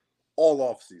this all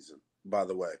off season, by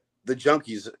the way. The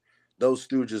junkies, those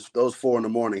stooges, those 4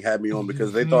 a.m, had me on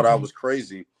because they thought I was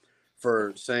crazy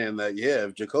for saying that, yeah,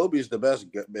 if Jacoby's the best,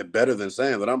 better than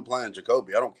Sam, that I'm playing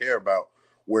Jacoby. I don't care about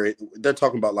where they're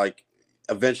talking about, like,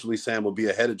 eventually Sam will be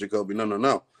ahead of Jacoby.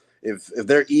 No. If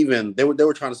they're even, they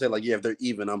were trying to say, like, yeah, if they're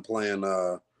even, I'm playing,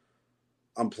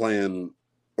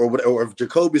 or if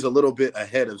Jacoby's a little bit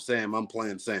ahead of Sam, I'm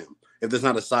playing Sam. If there's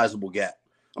not a sizable gap.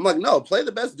 I'm like, no, play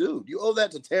the best dude. You owe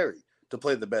that to Terry to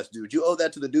play the best dude. You owe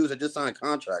that to the dudes that just signed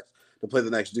contracts to play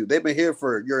the next dude. They've been here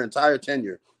for your entire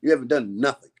tenure. You haven't done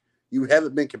nothing. You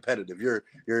haven't been competitive. You're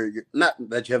not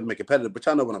that you haven't been competitive, but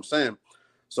y'all know what I'm saying.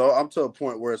 So I'm to a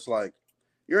point where it's like,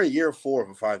 you're in year 4 of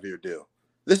a 5-year deal.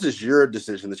 This is your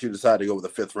decision that you decide to go with a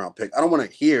 5th-round pick. I don't want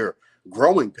to hear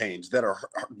growing pains that are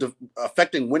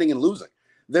affecting winning and losing.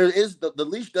 There is the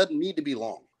leash doesn't need to be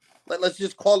long. Let's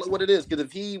just call it what it is, because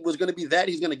if he was going to be that,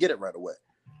 he's going to get it right away.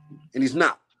 And he's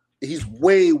not. He's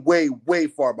way, way, way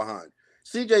far behind.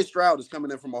 C.J. Stroud is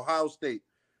coming in from Ohio State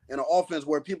in an offense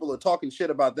where people are talking shit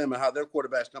about them and how their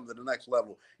quarterbacks come to the next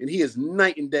level. And he is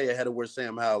night and day ahead of where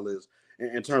Sam Howell is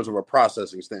in terms of a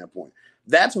processing standpoint.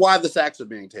 That's why the sacks are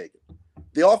being taken.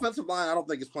 The offensive line, I don't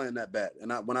think is playing that bad.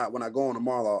 And when I go on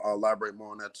tomorrow, I'll elaborate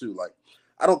more on that too. Like,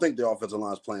 I don't think the offensive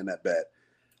line is playing that bad.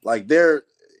 Like, there's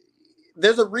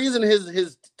a reason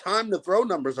his time to throw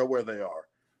numbers are where they are,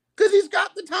 because he's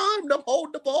got the time to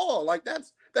hold the ball. Like,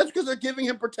 that's because they're giving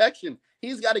him protection.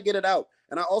 He's got to get it out.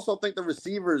 And I also think the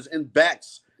receivers and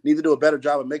backs need to do a better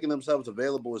job of making themselves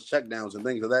available as checkdowns and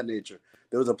things of that nature.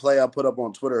 There was a play I put up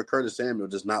on Twitter of Curtis Samuel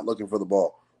just not looking for the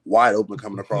ball, wide open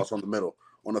coming across on the middle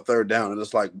on the 3rd down. And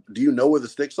it's like, do you know where the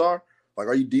sticks are? Like,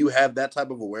 do you have that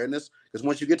type of awareness? Because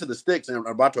once you get to the sticks and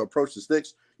are about to approach the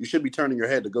sticks, you should be turning your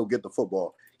head to go get the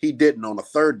football. He didn't on a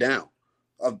 3rd down.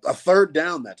 A 3rd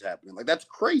down that's happening. Like, that's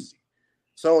crazy.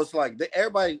 So it's like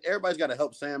everybody's got to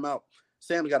help Sam out.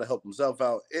 Sam's got to help himself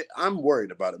out. I'm worried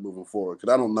about it moving forward,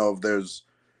 because I don't know if there's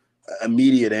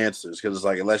immediate answers, because it's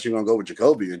like, unless you're going to go with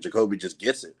Jacoby and Jacoby just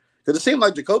gets it. Because it seemed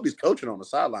like Jacoby's coaching on the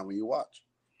sideline when you watch.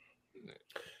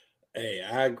 Hey,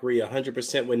 I agree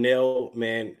 100% with Nell,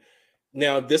 man.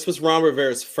 Now, this was Ron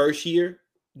Rivera's first year,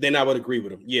 then I would agree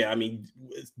with him. Yeah, I mean,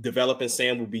 developing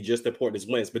Sam would be just as important as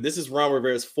wins. But this is Ron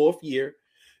Rivera's 4th year,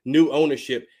 new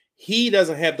ownership. He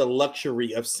doesn't have the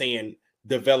luxury of saying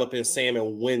developing Sam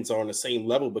and wins are on the same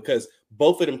level, because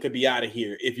both of them could be out of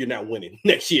here if you're not winning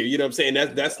next year. You know what I'm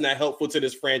saying? That's not helpful to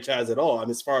this franchise at all. I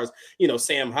mean, as far as,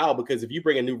 Sam Howell, because if you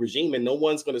bring a new regime and no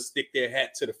one's going to stick their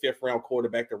hat to the 5th-round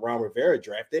quarterback that Ron Rivera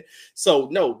drafted. So,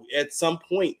 no, at some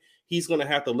point, he's going to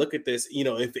have to look at this,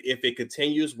 if it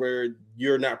continues where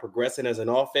you're not progressing as an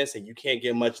offense and you can't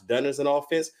get much done as an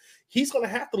offense, he's going to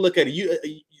have to look at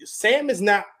it. Sam is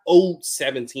not owed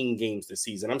 17 games this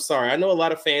season. I'm sorry. I know a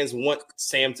lot of fans want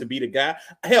Sam to be the guy.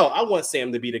 Hell, I want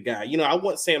Sam to be the guy. I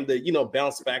want Sam to,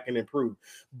 bounce back and improve.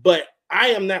 But I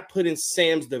am not putting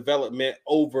Sam's development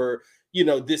over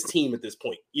this team at this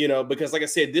point, because like I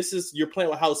said, you're playing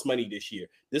with house money this year.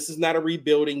 This is not a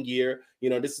rebuilding year.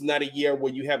 This is not a year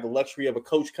where you have the luxury of a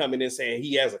coach coming in saying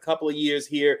he has a couple of years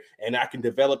here and I can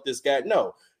develop this guy.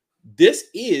 No, this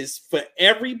is for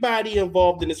everybody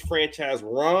involved in this franchise,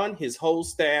 Ron, his whole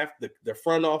staff, the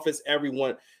front office,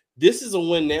 everyone. this is a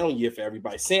win now year for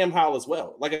everybody. Sam Howell as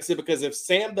well. Like I said, because if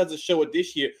Sam doesn't show it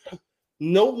this year,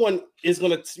 no one is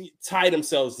going to tie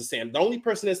themselves to Sam. The only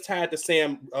person that's tied to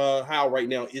Sam Howell right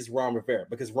now is Ron Rivera,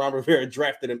 because Ron Rivera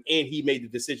drafted him and he made the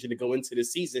decision to go into the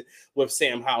season with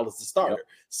Sam Howell as the starter. Yep.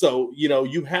 So,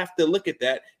 you have to look at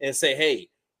that and say, hey,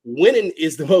 winning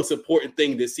is the most important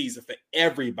thing this season for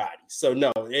everybody. So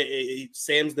no,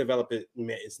 Sam's development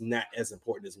is not as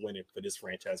important as winning for this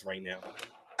franchise right now.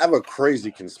 I have a crazy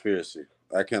conspiracy.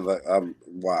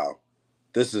 Wow,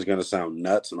 this is gonna sound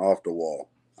nuts and off the wall.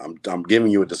 I'm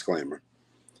giving you a disclaimer.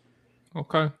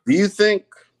 Okay. Do you think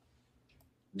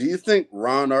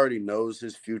Ron already knows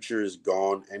his future is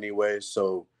gone anyway?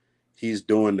 So he's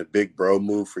doing the big bro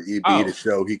move for EB to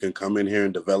show he can come in here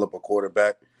and develop a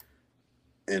quarterback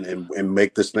and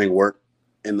make this thing work.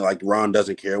 And like Ron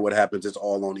doesn't care what happens. It's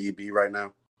all on EB right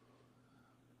now.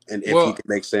 And if he can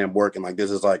make Sam work, and like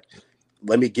this is like,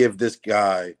 let me give this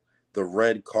guy the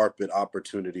red carpet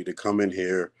opportunity to come in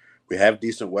here. We have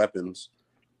decent weapons.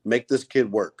 Make this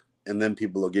kid work. And then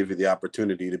people will give you the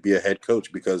opportunity to be a head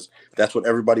coach, because that's what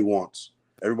everybody wants.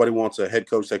 Everybody wants a head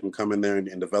coach that can come in there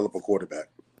and develop a quarterback.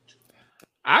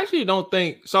 I actually don't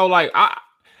think so. Like,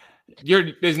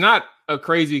 there's not a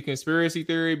crazy conspiracy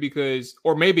theory, because,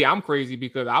 or maybe I'm crazy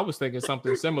because I was thinking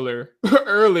something similar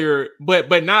earlier,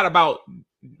 but not about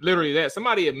literally that.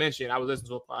 Somebody had mentioned, I was listening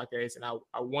to a podcast, and I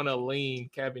want to lean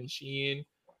Kevin Sheehan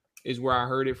is where I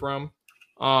heard it from.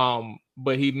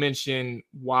 But he mentioned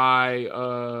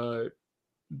why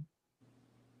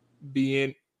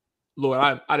being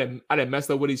Lord, I didn't mess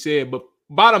up what he said, but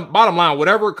bottom line,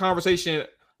 whatever conversation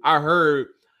I heard,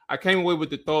 I came away with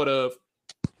the thought of,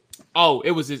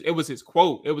 it was his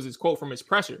quote. It was his quote from his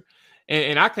presser.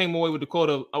 And I came away with the quote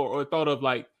of, or thought of,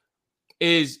 like,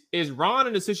 is Ron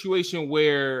in a situation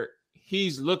where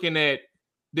he's looking at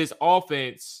this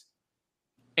offense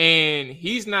and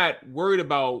he's not worried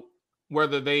about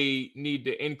whether they need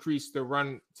to increase the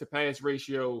run to pass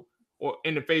ratio or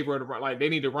in the favor of the run, like they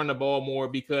need to run the ball more,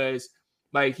 because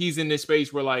like he's in this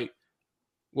space where, like,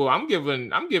 well, I'm giving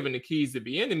the keys to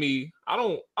Bieniemy. I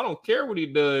don't care what he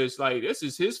does. Like, this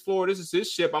is his floor. This is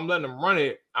his ship. I'm letting him run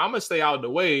it. I'm gonna stay out of the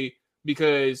way,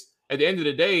 because at the end of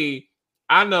the day,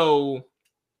 I know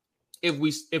if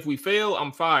we fail,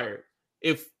 I'm fired.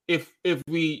 If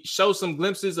we show some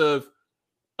glimpses of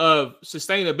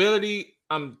sustainability,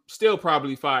 I'm still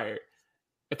probably fired.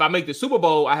 If I make the Super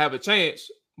Bowl, I have a chance,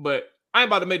 but I ain't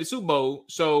about to make the Super Bowl,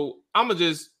 so I'm gonna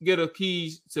just get a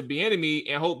keys to Bieniemy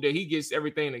and hope that he gets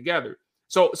everything together.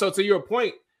 So to your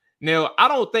point, Neil, I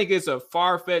don't think it's a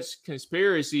far-fetched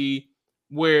conspiracy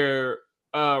where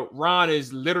Ron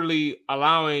is literally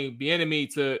allowing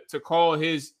Bieniemy to call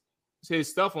his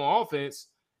stuff on offense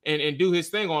and do his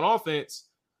thing on offense.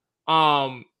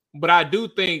 But I do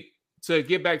think, to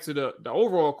get back to the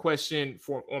overall question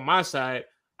on my side,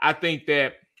 I think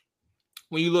that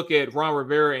when you look at Ron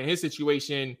Rivera and his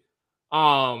situation,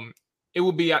 it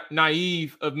would be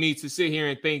naive of me to sit here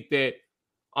and think that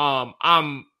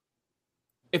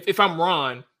if I'm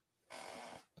Ron,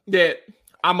 that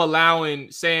I'm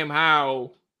allowing Sam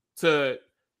Howell to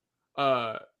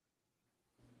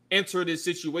enter this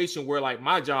situation where, like,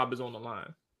 my job is on the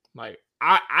line. Like,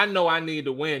 I know I need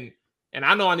to win, and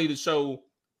I know I need to show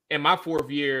in my fourth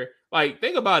year. Like,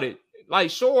 think about it. Like,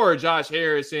 sure, Josh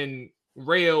Harris and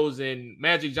Rails and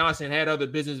Magic Johnson had other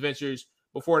business ventures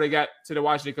before they got to the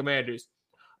Washington Commanders.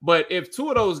 But if two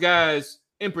of those guys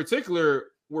in particular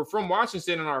were from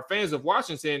Washington and are fans of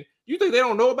Washington, you think they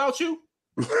don't know about you?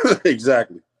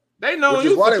 Exactly. They know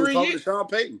you for 3 years. Sean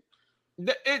Payton.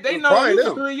 They know you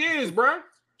for 3 years, bro.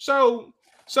 So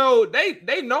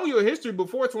they know your history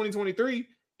before 2023,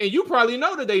 and you probably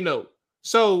know that they know.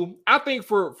 So I think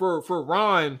for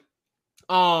Ron,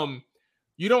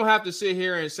 you don't have to sit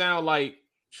here and sound like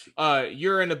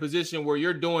you're in a position where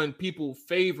you're doing people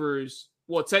favors.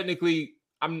 Well, technically,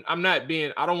 I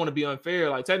don't want to be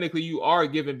unfair. Like, technically, you are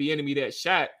giving Bieniemy that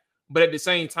shot, but at the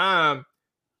same time,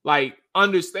 like,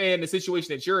 understand the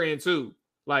situation that you're in too.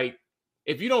 Like,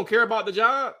 if you don't care about the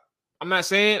job, I'm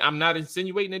not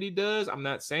insinuating that he does. I'm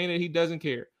not saying that he doesn't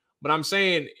care, but I'm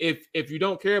saying if you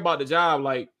don't care about the job,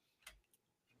 like,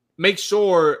 make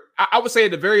sure, I would say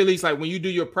at the very least, like, when you do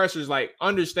your pressures, like,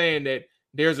 understand that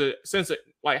there's a sense of,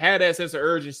 like, have that sense of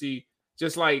urgency,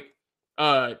 just like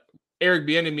Eric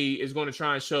Bieniemy is going to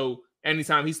try and show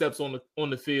anytime he steps on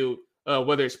the field,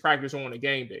 whether it's practice or on a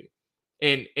game day.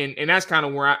 And that's kind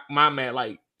of where I'm at.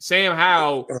 Like, Sam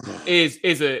Howell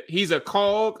he's a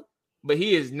cog, but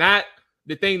he is not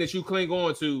the thing that you cling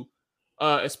on to,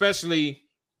 especially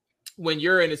when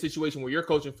you're in a situation where you're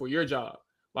coaching for your job.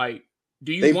 Like,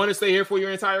 do you want to stay here for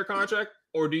your entire contract?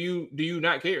 or do you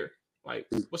not care? Like,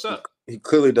 what's up? He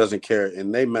clearly doesn't care,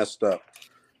 and they messed up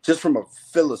just from a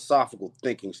philosophical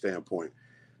thinking standpoint.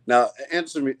 Now,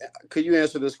 answer me. Could you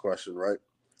answer this question, right?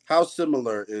 How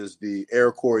similar is the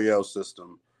Air Coryell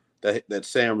system that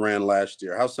Sam ran last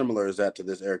year? How similar is that to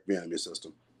this Eric Bieniemy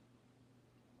system?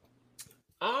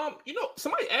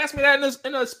 Somebody asked me that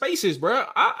in the spaces, bro.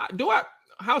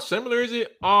 How similar is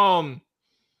it? I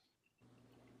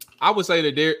would say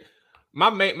that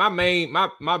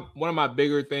one of my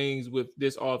bigger things with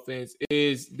this offense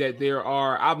is that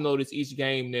I've noticed each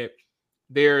game that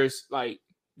there's like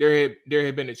there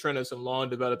had been a trend of some long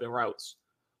developing routes.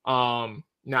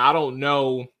 Now I don't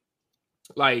know,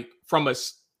 like from a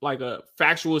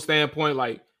factual standpoint,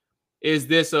 like is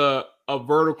this a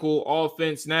vertical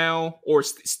offense now or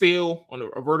still on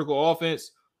a vertical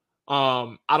offense?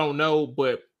 I don't know,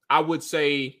 but I would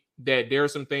say that there are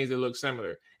some things that look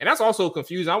similar. And that's also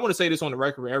confusing. I want to say this on the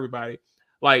record for everybody.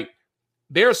 Like,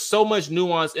 there's so much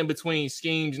nuance in between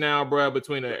schemes now, bro,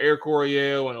 between the Air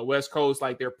Coryell and the West Coast,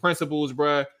 like their principles,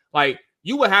 bro. Like,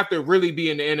 you would have to really be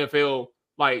in the NFL,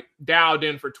 like, dialed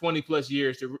in for 20 plus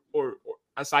years to, or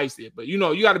I sized it, but you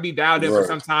got to be dialed in for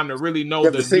some time to really know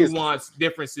the nuanced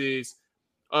differences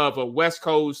of a West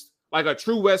Coast, like a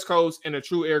true West Coast and a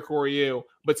true Air Coryell.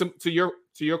 But to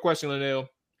your question, Linnell,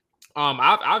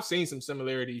 I've seen some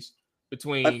similarities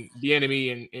between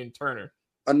Bieniemy and Turner.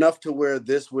 Enough to where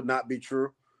this would not be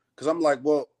true. Because I'm like,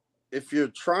 well, if you're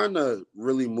trying to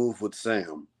really move with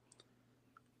Sam,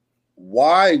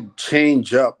 why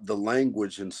change up the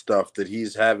language and stuff that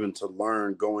he's having to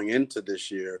learn going into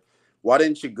this year? Why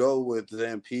didn't you go with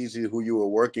Zampese, who you were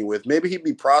working with? Maybe he'd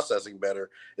be processing better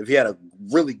if he had a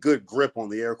really good grip on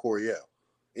the Air Coryell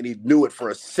and he knew it for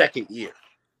a second year.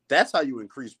 That's how you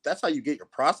increase. That's how you get your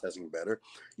processing better.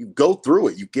 You go through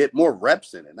it. You get more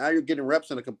reps in it. Now you're getting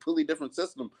reps in a completely different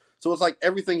system. So it's like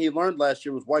everything he learned last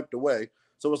year was wiped away.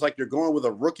 So it's like you're going with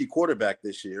a rookie quarterback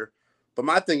this year. But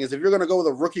my thing is, if you're going to go with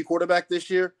a rookie quarterback this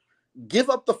year, give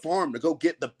up the farm to go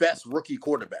get the best rookie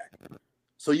quarterback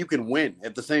so you can win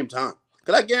at the same time.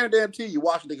 Because I guarantee you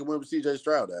Washington can win with C.J.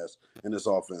 Stroud as in this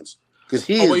offense. Because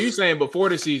what you saying before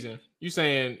the season? You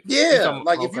saying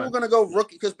if you were going to go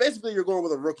rookie, because basically you're going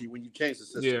with a rookie when you change the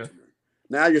system. Yeah.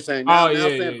 Now you're saying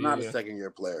Sam's not a second-year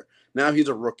player. Now he's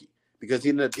a rookie because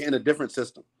he's in a different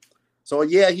system. So,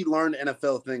 he learned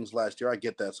NFL things last year. I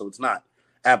get that. So it's not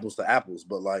apples to apples.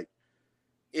 But, like,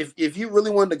 if you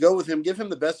really wanted to go with him, give him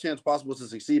the best chance possible to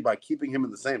succeed by keeping him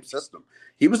in the same system.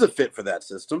 He was a fit for that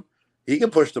system. He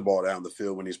can push the ball down the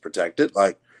field when he's protected.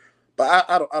 Like, but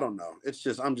I don't know. It's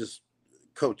just I'm just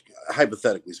coach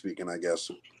hypothetically speaking, I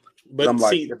guess. But I'm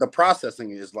like the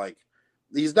processing is like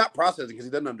he's not processing because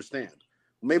he doesn't understand.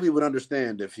 Maybe he would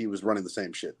understand if he was running the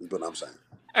same shit. Is what I'm saying.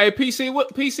 Hey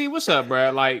PC, what's up,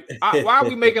 bro? Like, why are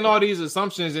we making all these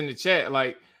assumptions in the chat?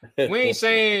 Like, we ain't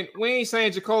saying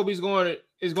Jacoby's going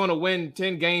to win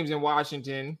 10 games in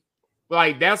Washington.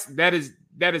 Like, that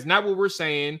is not what we're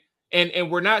saying.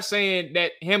 And we're not saying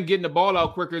that him getting the ball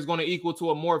out quicker is going to equal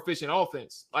to a more efficient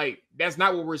offense. Like, that's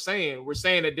not what we're saying. We're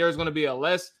saying that there's going to be a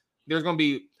less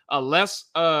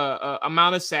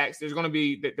amount of sacks. There's going to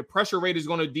be the pressure rate is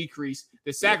going to decrease.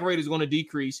 The sack rate is going to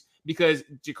decrease because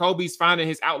Jacoby's finding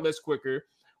his outlets quicker.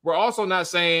 We're also not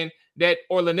saying that,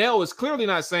 or Linnell is clearly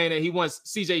not saying that he wants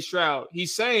CJ Stroud.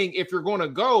 He's saying if you're going to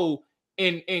go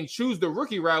and choose the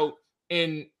rookie route,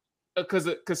 and because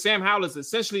Sam Howell is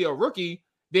essentially a rookie,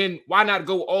 then why not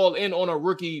go all in on a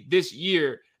rookie this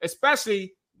year?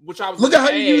 Especially, which I was look at how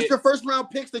you used your first round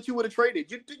picks that you would have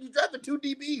traded. You drafted 2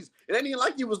 DBs. It ain't even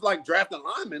like you was like drafting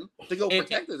linemen to go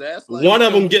protect his ass. Like, one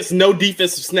of them gets no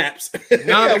defensive snaps. One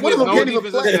of them can't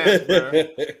even play. Snaps, bro.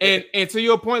 And to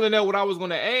your point, Linnell, what I was going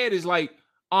to add is like,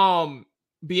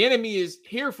 Bieniemy is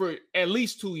here for at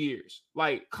least 2 years.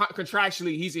 Like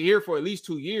contractually, he's here for at least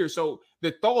 2 years. So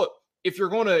the thought, if you're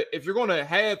gonna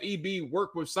have EB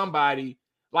work with somebody,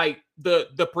 like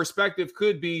the perspective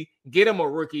could be get him a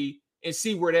rookie and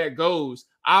see where that goes.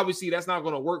 Obviously, that's not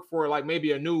going to work for like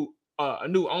maybe a new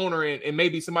owner and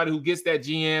maybe somebody who gets that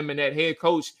GM and that head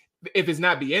coach if it's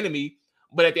not Bieniemy.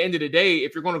 But at the end of the day,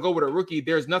 if you're going to go with a rookie,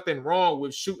 there's nothing wrong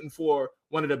with shooting for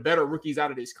one of the better rookies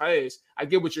out of this class. I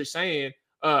get what you're saying.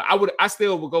 I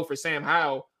still would go for Sam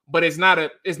Howell, but it's not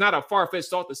a far-fetched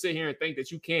thought to sit here and think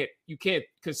that you can't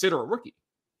consider a rookie.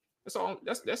 That's all.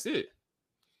 That's it.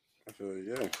 I feel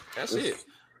it. That's it.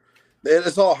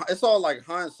 It's all like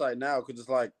hindsight now because it's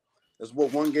like it's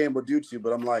what one game will do to you.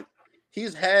 But I'm like,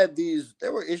 he's had these.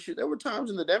 There were times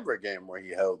in the Denver game where he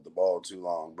held the ball too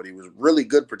long, but he was really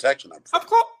good protection up front.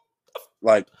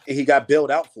 Like he got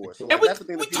built out for it. So like, and we, that's the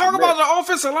thing we that people talk about miss. the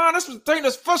offensive line. That's the thing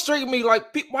that's frustrating me.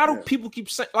 Like, why do people keep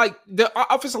saying like the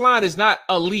offensive line is not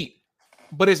elite,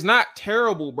 but it's not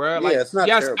terrible, bro? Like, it's not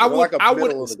yes, terrible. I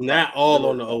would. It's not all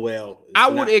on the OL. I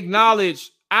would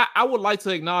acknowledge. I would like to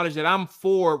acknowledge that I'm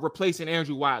for replacing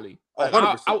Andrew Wiley. Like,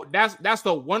 that's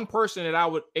the one person that I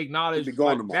would acknowledge.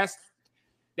 Like,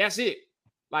 that's it.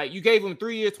 Like, you gave him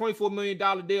 3 years, $24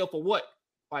 million deal for what?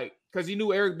 Like, because he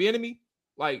knew Eric Bieniemy.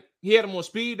 Like, he had him on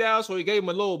speed dial, so he gave him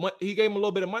a little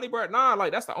bit of money, bro. Nah,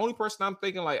 like, that's the only person I'm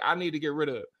thinking like I need to get rid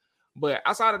of. But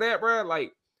outside of that, bro,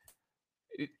 like,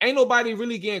 ain't nobody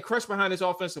really getting crushed behind this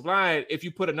offensive line if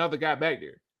you put another guy back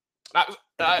there,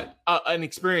 an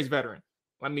experienced veteran.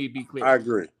 Let me be clear. I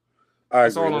agree.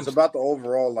 It's about the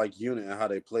overall like unit and how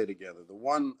they play together. The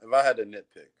one, if I had to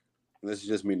nitpick, and this is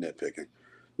just me nitpicking,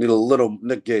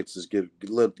 Nick Gates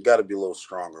got to be a little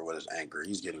stronger with his anchor.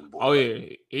 He's getting bored. Oh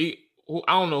yeah,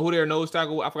 I don't know who their nose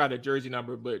tackle. I forgot the jersey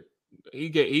number, but he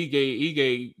gave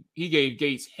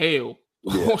Gates hell.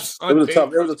 Yeah. It was a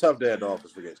tough day at the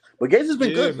office for Gates, but Gates has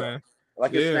been good, man.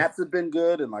 Like his snaps have been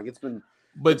good, and like it's been.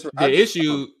 But the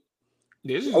issue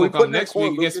will come next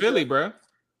week against Philly, bro.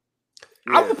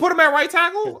 Yeah. I would put him at right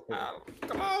tackle.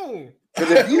 Come on.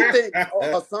 Because if you think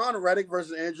Hassan Reddick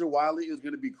versus Andrew Wiley is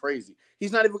going to be crazy,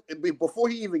 he's not even before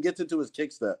he even gets into his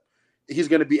kick step. He's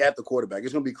going to be at the quarterback.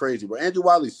 It's going to be crazy, bro. Andrew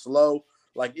Wiley's slow.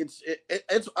 Like it's.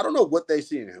 I don't know what they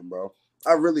see in him, bro.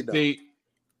 I really don't.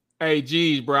 Hey,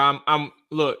 geez, bro. I'm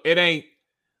look. It ain't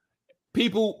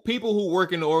people who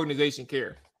work in the organization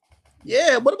care.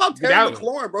 Yeah, what about Terry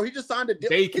McLaurin, bro? He just signed a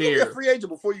deal. They care. He could be a free agent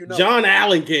before you know. John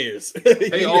Allen cares.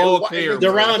 They all care.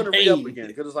 Deron Payne.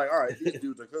 Because it's like, all right, these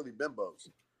dudes are clearly bimbos.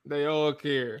 They all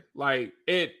care. Like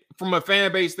it from a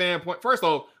fan base standpoint. First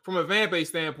off, from a fan base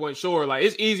standpoint, sure. Like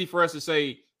it's easy for us to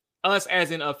say us as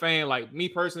in a fan. Like me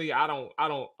personally, I don't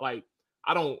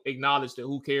acknowledge the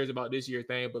who cares about this year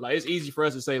thing. But like it's easy for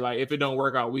us to say like if it don't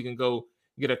work out, we can go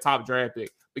get a top draft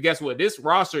pick. But guess what? This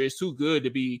roster is too good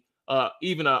to be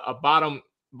even a bottom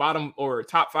or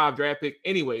top 5 draft pick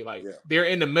anyway. Like they're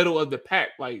in the middle of the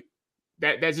pack. Like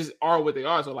that's just are what they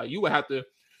are. So like you would have to.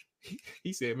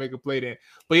 He said make a play then.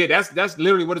 But yeah, that's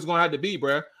literally what it's going to have to be,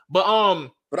 bro. But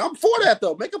I'm for that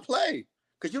though. Make a play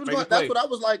because you was going. That's what I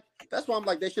was like. That's why I'm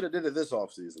like they should have did it this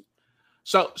offseason.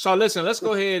 So listen, let's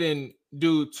go ahead and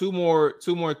do two more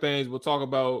things. We'll talk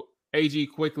about AG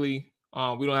quickly.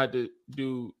 We don't have to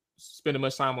spend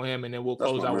much time on him, and then we'll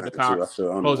close out with the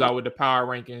power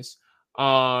rankings.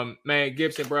 Man,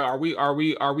 Gibson, bro, are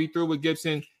we through with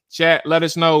Gibson? Chat, let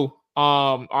us know.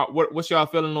 What's y'all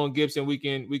feeling on Gibson? We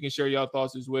can share y'all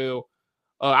thoughts as well.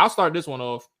 I'll start this one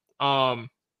off. I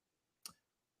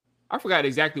forgot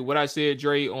exactly what I said,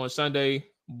 Dre, on Sunday,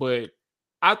 but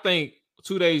I think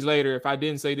 2 days later, if I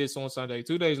didn't say this on Sunday,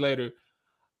 2 days later,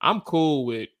 I'm cool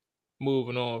with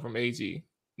moving on from AG.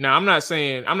 Now, I'm not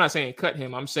saying cut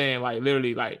him. I'm saying like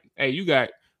literally like, hey, you got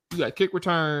kick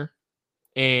return,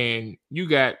 and you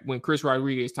got when Chris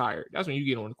Rodriguez tired. That's when you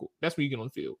get on the court. That's when you get on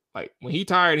the field. Like when he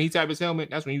tired and he tap his helmet,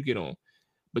 that's when you get on.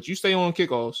 But you stay on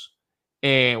kickoffs,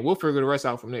 and we'll figure the rest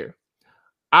out from there.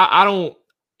 I don't,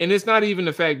 and it's not even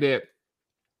the fact that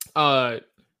that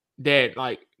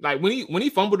like when he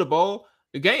fumbled the ball,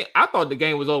 the game. I thought the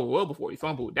game was over well before he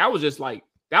fumbled. That was just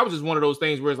one of those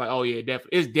things where it's like, oh yeah,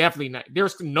 it's definitely not.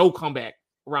 There's no comeback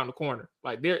around the corner.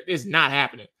 Like it's not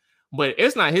happening. But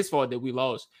it's not his fault that we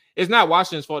lost. It's not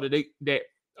Washington's fault it's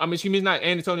not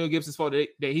Antonio Gibson's fault that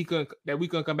we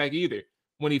couldn't come back either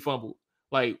when he fumbled.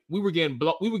 Like we were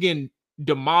getting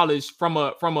demolished from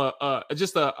a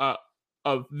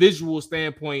visual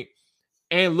standpoint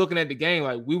and looking at the game.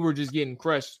 Like we were just getting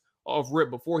crushed off rip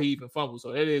before he even fumbled.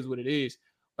 So that is what it is.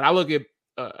 But I look at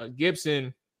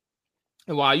Gibson.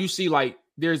 And while you see like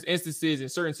there's instances in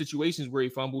certain situations where he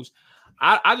fumbles,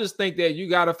 I just think that you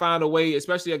got to find a way,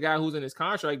 especially a guy who's in his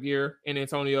contract year in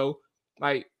Antonio.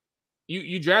 Like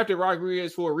you drafted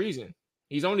Rodriguez for a reason.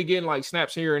 He's only getting like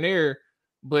snaps here and there,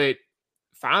 but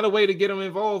find a way to get him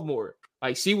involved more.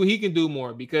 Like see what he can do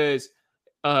more because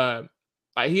like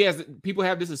people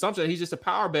have this assumption that he's just a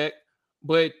power back,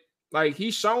 but like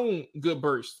he's shown good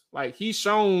bursts. Like he's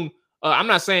shown. I'm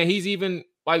not saying he's even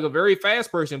like a very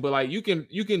fast person, but like you can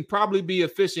probably be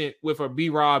efficient with a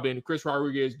B-Rob and Chris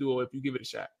Rodriguez duo if you give it a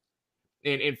shot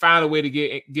and find a way to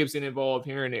get Gibson involved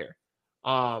here and there.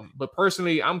 But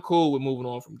personally, I'm cool with moving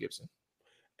on from Gibson.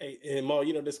 Hey, and Mo,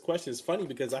 this question is funny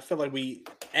because I feel like we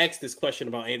ask this question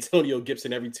about Antonio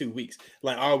Gibson every 2 weeks.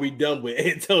 Like, are we done with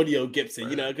Antonio Gibson?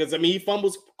 Right. Because he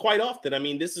fumbles quite often.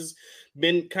 This has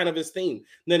been kind of his theme.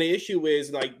 Then the issue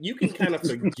is like you can kind of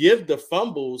forgive the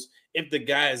fumbles if the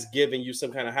guy is giving you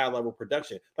some kind of high level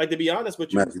production. Like, to be honest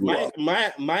with you,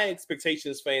 my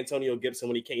expectations for Antonio Gibson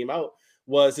when he came out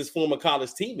was his former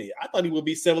college teammate. I thought he would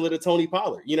be similar to Tony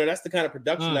Pollard. That's the kind of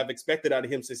production I've expected out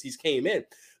of him since he's came in.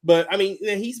 But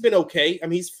he's been okay.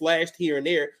 He's flashed here and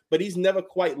there, but he's never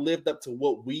quite lived up to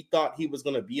what we thought he was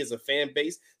going to be as a fan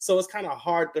base. So it's kind of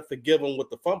hard to forgive him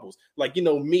with the fumbles. Like,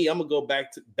 me, I'm gonna go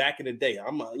back in the day.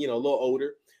 I'm a little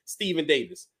older. Steven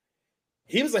Davis.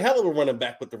 He was a hell of a running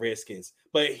back with the Redskins,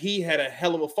 but he had a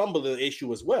hell of a fumble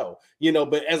issue as well.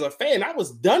 But as a fan, I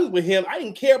was done with him. I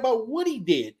didn't care about what he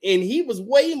did. And he was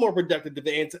way more productive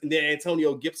than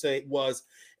Antonio Gibson was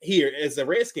here as a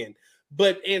Redskin.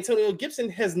 But Antonio Gibson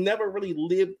has never really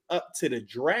lived up to the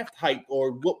draft hype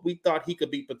or what we thought he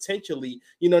could be potentially,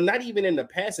 not even in the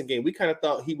passing game. We kind of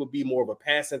thought he would be more of a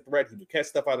passing threat. He would catch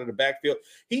stuff out of the backfield.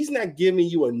 He's not giving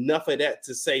you enough of that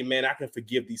to say, man, I can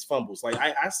forgive these fumbles. Like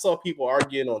I saw people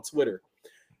arguing on Twitter.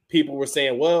 People were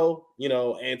saying, well,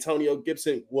 Antonio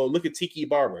Gibson, well, look at Tiki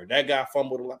Barber. That guy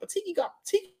fumbled a lot. But Tiki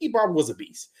Barber was a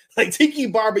beast. Like Tiki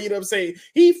Barber,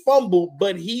 he fumbled,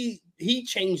 but he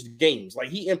changed games. Like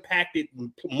he impacted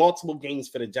multiple games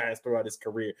for the Giants throughout his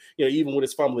career, even with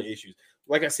his fumbling issues.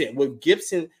 Like I said, with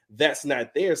Gibson, that's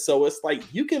not there. So it's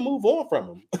like you can move on from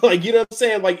him. Like, you know what I'm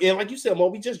saying? Like, and like you said, Mo,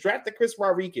 we just drafted Chris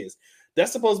Rodriguez.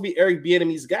 That's supposed to be Eric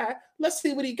Bieniemy's guy. Let's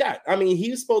see what he got.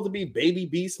 He was supposed to be baby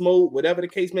beast mode, whatever the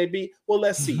case may be. Well,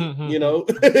 let's see. You know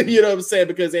what I'm saying?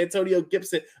 Because Antonio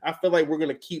Gibson, I feel like we're going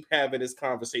to keep having this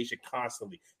conversation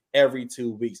constantly every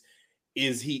 2 weeks.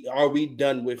 Are we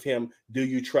done with him? Do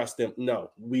you trust him?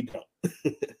 No, we don't.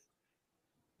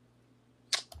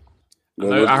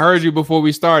 I heard you before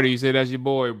we started. You said that's your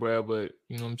boy, bro. But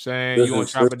you know what I'm saying? You want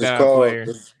to trap or die player.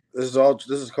 This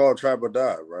is called trap or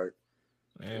die, right?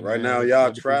 Man, right now,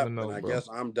 y'all trap, and I guess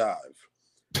I'm dive.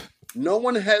 No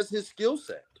one has his skill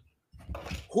set.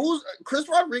 Who's Chris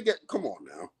Rodriguez? Come on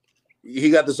now. He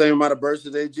got the same amount of bursts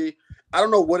as AG. I don't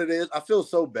know what it is. I feel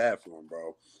so bad for him,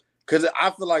 bro. Because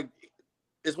I feel like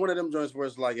it's one of them joints where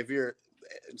it's like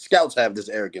scouts have this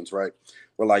arrogance, right?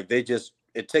 Where like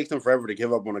it takes them forever to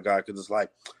give up on a guy because it's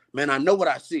like, man, I know what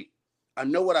I see. I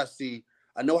know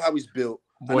how he's built.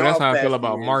 Boy, that's how I feel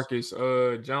about Marcus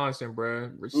Johnson, bro.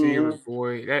 Receiver,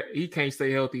 boy. That he can't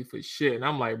stay healthy for shit. And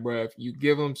I'm like, bro, if you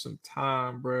give him some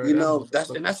time, bro.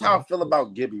 That's how I feel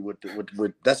about Gibby.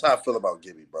 That's how I feel about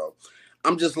Gibby, bro.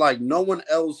 I'm just like, no one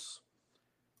else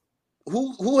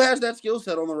who has that skill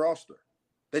set on the roster.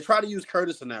 They try to use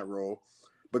Curtis in that role,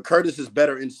 but Curtis is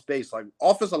better in space. Like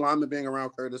offensive lineman being around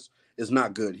Curtis is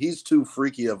not good. He's too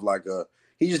freaky of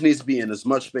he just needs to be in as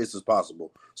much space as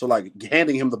possible. So like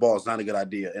handing him the ball is not a good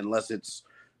idea unless it's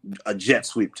a jet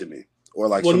sweep to me. Or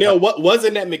like, well, Neil, what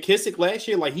wasn't that McKissick last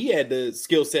year? Like he had the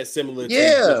skill set similar.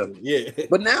 Yeah.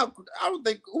 But now I don't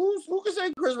think who can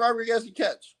say Chris Rodriguez can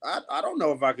catch. I don't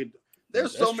know if I could.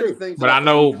 There's so many things. But I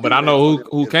know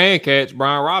who can catch.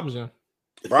 Brian Robinson.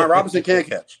 Brian Robinson can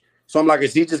catch. So I'm like,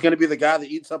 is he just going to be the guy that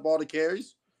eats up all the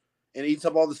carries and eats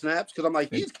up all the snaps? Because I'm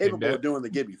like, he's capable of doing the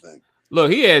Gibby thing.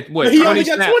 Look, he had what? He only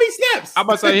got 20 snaps. I'm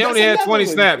about to say he only had 20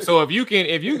 snaps. So if you can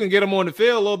get him on the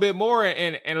field a little bit more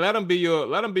and let him be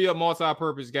your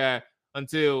multi-purpose guy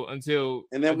until and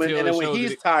then when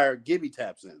he's tired, Gibby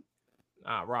taps in.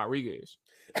 Rodriguez.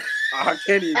 I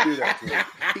can't even do that to him.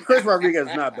 Chris Rodriguez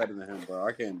is not better than him, bro.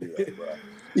 I can't do that, bro.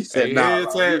 He said,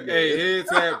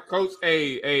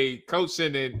 Coach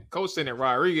sending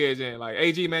Rodriguez in. Like,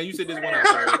 AG, man, you said this one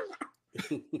out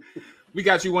there. We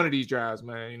got you one of these drives,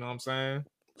 man. You know what I'm saying?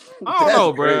 I don't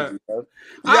know, bro.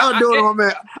 Y'all doing it,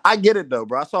 man. I get it though,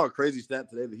 bro. I saw a crazy stat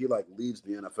today that he leads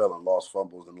the NFL in lost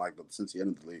fumbles and since he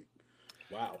entered the league.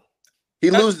 Wow. He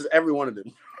loses every one of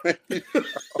them.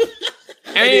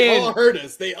 And they all hurt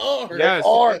us. They all hurt us. They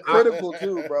are critical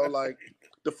too, bro. Like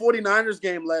the 49ers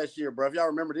game last year, bro. If y'all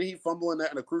remember, did he fumble in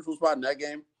a crucial spot in that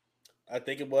game? I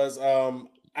think it was.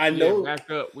 I know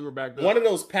we were back up. One of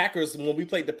those Packers, when we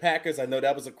played the Packers, I know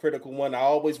that was a critical one. I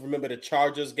always remember the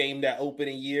Chargers game that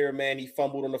opening year, man. He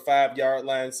fumbled on the 5-yard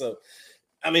line. So,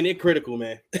 they're critical,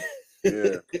 man.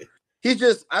 Yeah.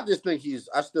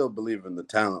 I still believe in the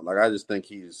talent. Like, I just think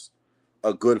he's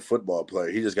a good football player.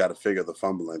 He just got to figure the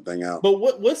fumbling thing out. But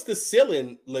what's the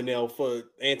ceiling, Linnell, for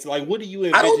Anthony? Like, what do you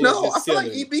envision? I don't know. I feel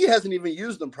like EB hasn't even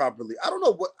used them properly. I don't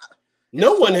know what.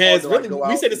 No one has really.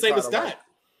 We said the same as Scott.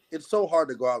 It's so hard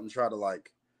to go out and try to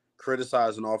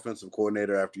criticize an offensive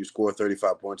coordinator after you score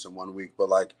 35 points in 1 week. But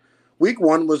Week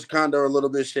 1 was kind of a little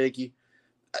bit shaky.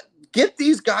 Get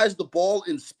these guys the ball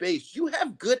in space. You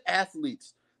have good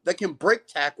athletes that can break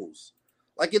tackles.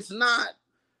 Like it's not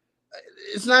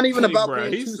even about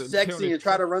being too sexy and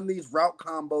try to run these route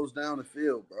combos down the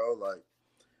field, bro. Like,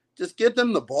 just get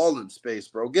them the ball in space,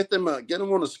 bro. Get them on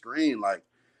the screen. Like,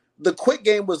 the quick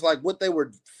game was like what they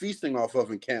were feasting off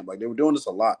of in camp. Like, they were doing this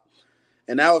a lot.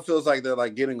 And now it feels like they're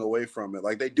like getting away from it.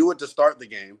 Like, they do it to start the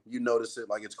game. You notice it.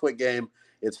 Like, it's quick game.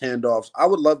 It's handoffs. I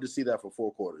would love to see that for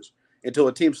 4 quarters until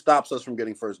a team stops us from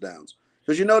getting first downs.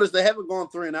 Because you notice they haven't gone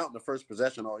 3 and out in the first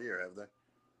possession all year, have they?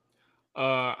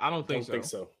 I don't think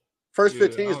so. First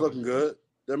 15 is looking good.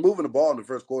 They're moving the ball in the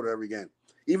first quarter every game.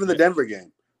 Even the Denver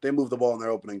game, they moved the ball in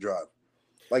their opening drive.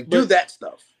 Like, do that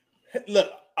stuff.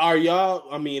 Look, are y'all,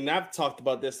 I mean, I've talked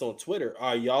about this on Twitter.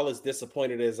 Are y'all as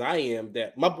disappointed as I am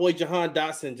that my boy Jahan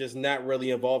Dotson just not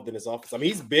really involved in his offense? I mean,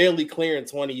 he's barely clearing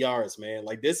 20 yards, man.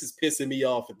 Like, this is pissing me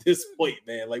off at this point,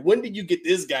 man. Like, when did you get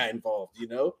this guy involved, you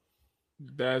know?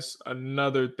 That's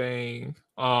another thing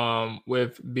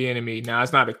with Bieniemy. Now,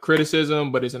 it's not a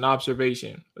criticism, but it's an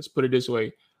observation. Let's put it this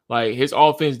way. Like, his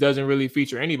offense doesn't really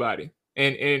feature anybody.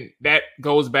 And that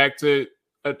goes back to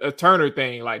a Turner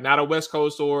thing, like not a West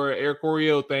Coast or Eric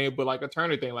Coryell thing, but like a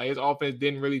Turner thing. Like, his offense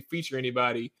didn't really feature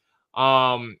anybody.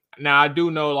 Now, I do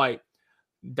know, like,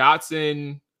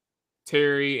 Dotson,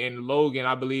 Terry, and Logan,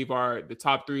 I believe, are the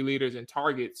top 3 leaders in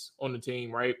targets on the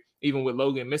team, right? Even with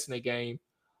Logan missing a game.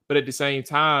 But at the same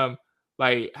time,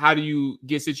 like, how do you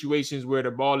get situations where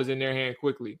the ball is in their hand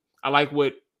quickly? I like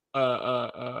what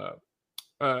Howell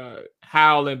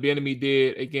and Bieniemy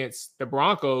did against the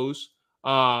Broncos.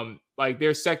 Like,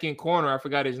 their second corner, I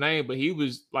forgot his name, but he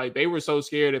was like, they were so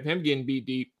scared of him getting beat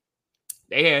deep.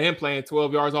 They had him playing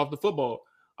 12 yards off the football.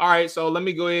 All right, so let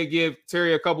me go ahead and give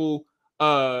Terry a couple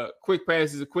quick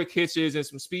passes, quick hitches, and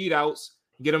some speed outs.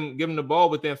 Give him the ball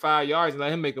within 5 yards and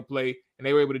let him make a play. And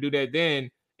they were able to do that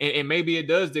then. And maybe it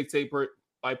does dictate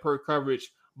per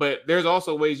coverage, but there's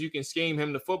also ways you can scheme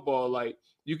him the football. Like,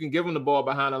 you can give him the ball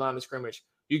behind the line of scrimmage.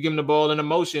 You give him the ball in a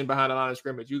motion behind the line of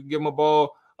scrimmage. You can give him a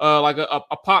ball like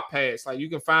a pop pass. Like, you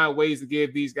can find ways to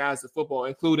give these guys the football,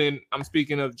 including, I'm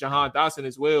speaking of Jahan Dotson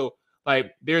as well.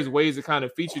 Like, there's ways to kind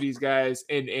of feature these guys,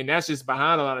 and that's just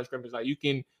behind the line of scrimmage. Like, you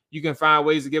can find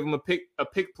ways to give them a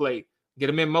pick play, get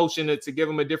them in motion to give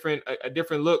them a different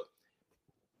look.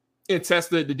 And test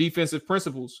the defensive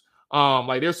principles.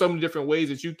 Like, there's so many different ways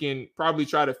that you can probably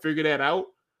try to figure that out.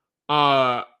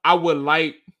 I would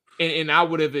like, and I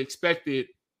would have expected,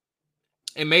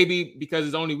 and maybe because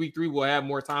it's only week 3, we'll have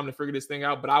more time to figure this thing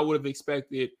out, but I would have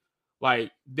expected, like,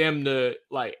 them to,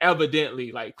 like,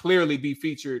 evidently, like, clearly be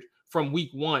featured from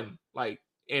week 1, like,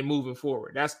 and moving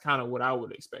forward. That's kind of what I would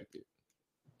have expected.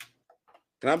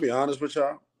 Can I be honest with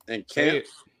y'all? In camp,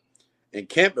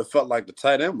 it felt like the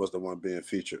tight end was the one being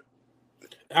featured.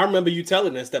 I remember you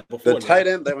telling us that before. The tight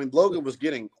end, I mean, Logan was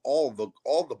getting all the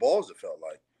balls, it felt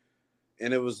like.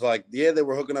 And it was like, yeah, they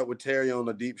were hooking up with Terry on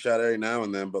the deep shot every now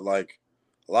and then, but like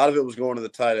a lot of it was going to the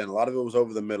tight end. A lot of it was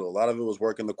over the middle. A lot of it was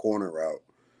working the corner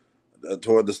route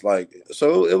toward this, like,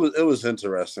 so it was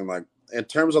interesting. Like, in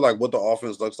terms of like what the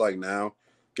offense looks like now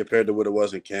compared to what it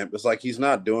was in camp, it's like he's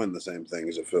not doing the same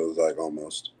things, it feels like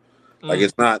almost. Like,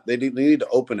 it's not, they need to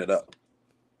open it up.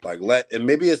 Like,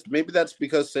 maybe that's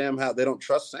because Sam Howell, they don't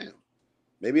trust Sam.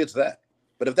 Maybe it's that.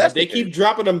 But if that's they keep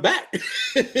dropping them back.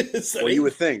 So well, you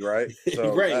would think, right?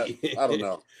 So right. I don't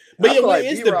know. But yeah, what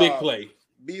is the big play?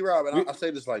 B-Rob, and I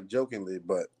say this like jokingly,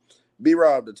 but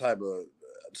B-Rob the type of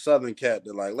Southern cat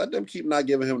that, like, let them keep not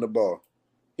giving him the ball.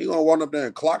 He gonna run up there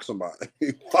and clock somebody.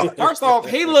 First off,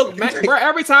 he look mad, bro.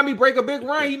 Every time he break a big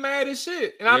run, he mad as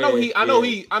shit. And I know he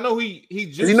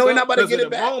just he not about to get it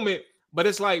back. Moment, but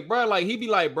it's like, bro, like he be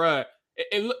like, bro,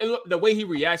 the way he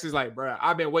reacts is like, bro,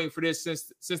 I've been waiting for this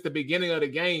since the beginning of the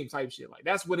game type shit. Like,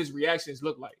 that's what his reactions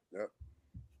look like. Yep.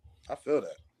 I feel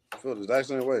that. I feel the exact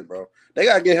same way, bro. They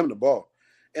gotta get him the ball.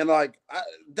 And like,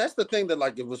 that's the thing that,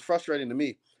 like, it was frustrating to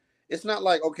me. It's not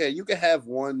like, okay, you can have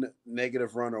one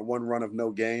negative run or one run of no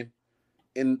gain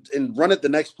and run it the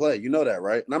next play. You know that,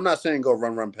 right? And I'm not saying go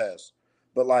run, pass.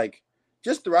 But, like,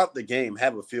 just throughout the game,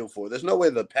 have a feel for it. There's no way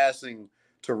the passing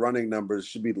to running numbers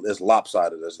should be as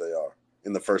lopsided as they are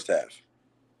in the first half.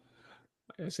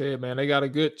 Like I said, man, they got a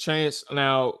good chance.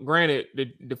 Now, granted,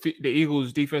 the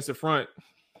Eagles' defensive front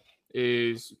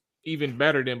is even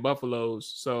better than Buffalo's.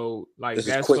 So, like,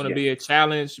 that's going to be a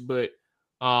challenge, but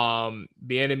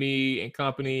Bieniemy and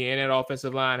company and that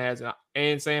offensive line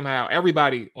and Sam Howell,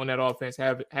 everybody on that offense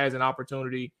has an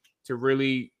opportunity to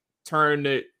really turn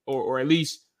it or at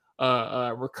least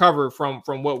recover from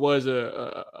what was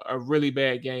a really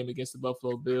bad game against the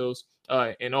Buffalo Bills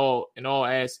in all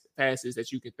passes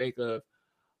that you can think of.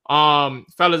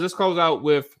 Fellas, let's close out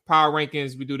with power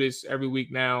rankings. We do this every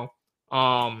week now.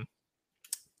 I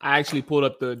actually pulled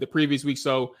up the previous week.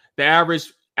 So the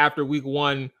average after week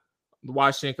 1, the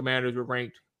Washington Commanders were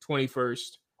ranked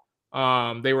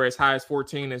 21st. They were as high as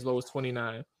 14, as low as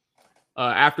 29.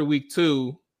 After week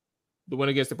 2, the win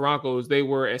against the Broncos, they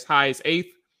were as high as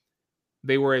 8th.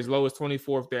 They were as low as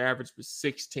 24th. Their average was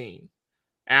 16.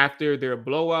 After their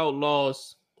blowout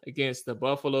loss against the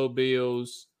Buffalo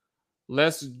Bills,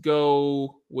 let's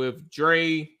go with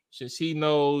Dre, since he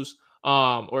knows,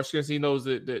 since he knows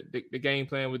the game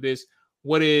plan with this.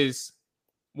 What do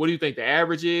you think the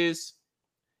average is,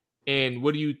 and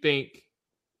what do you think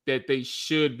that they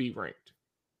should be ranked?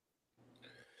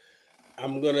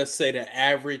 I'm gonna say the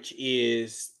average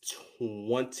is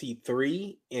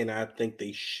 23, and I think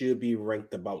they should be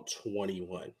ranked about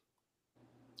 21.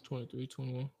 23,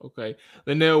 21. Okay.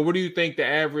 Linnell, what do you think the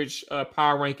average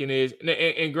power ranking is?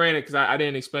 And granted, because I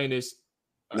didn't explain this.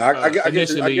 No, I get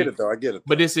it though. I get it.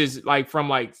 But this is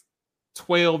from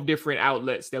 12 different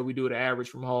outlets that we do the average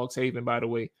from Hogs Haven, by the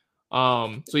way.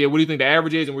 So yeah, what do you think the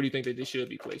average is, and where do you think that this should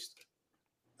be placed?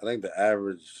 I think the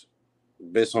average,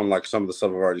 based on some of the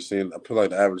stuff I've already seen, I feel like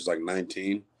the average is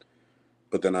 19.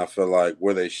 But then I feel like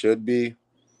where they should be,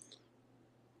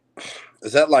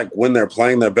 is that when they're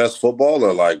playing their best football,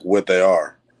 or what they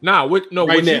are? What now.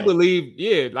 you believe,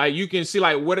 yeah. You can see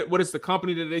what is the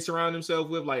company that they surround themselves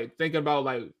with. Thinking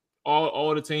about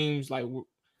all the teams,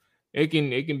 it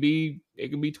can be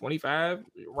 25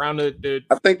 around the.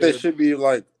 I think they should be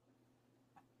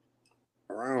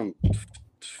around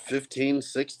 15,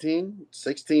 16,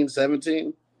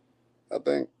 17. I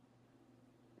think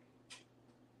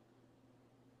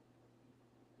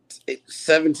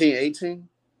 17, 18.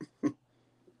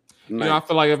 I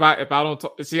feel like if I don't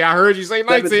see, I heard you say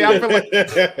 19. I feel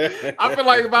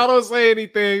like if I don't say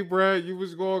anything, bro, you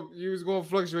was going to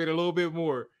fluctuate a little bit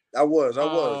more. I was.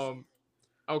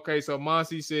 Okay, so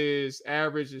Monty says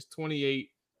average is 28,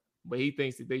 but he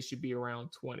thinks that they should be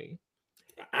around 20.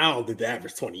 I don't think the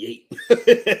average 28.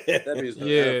 That means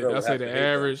I say the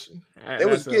average.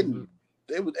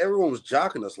 Everyone was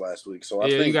jocking us last week, so I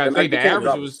think you gotta think the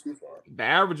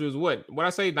average was what? What I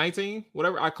say, 19?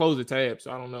 Whatever. I closed the tab,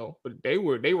 so I don't know. But they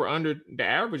were under the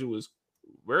average was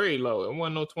very low. It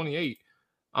wasn't no 28.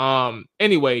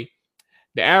 Anyway,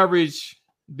 the average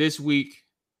this week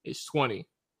is 20.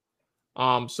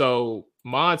 So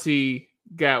Monty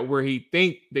got where he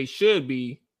think they should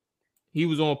be. He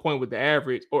was on point with the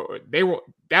average, or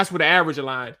that's where the average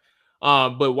aligned.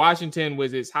 But Washington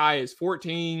was as high as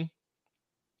 14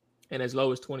 and as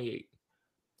low as 28.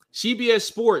 CBS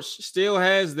Sports still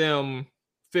has them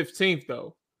 15th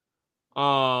though.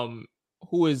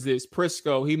 Who is this?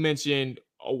 Prisco. He mentioned,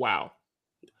 oh wow.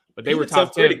 But they were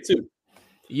top 10 too.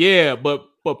 Yeah, but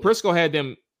Prisco had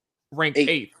them ranked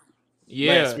 8th.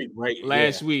 Yeah,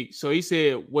 last week. So he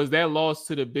said, was that loss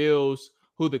to the Bills,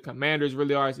 who the Commanders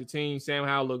really are as a team? Sam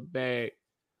Howell looked bad.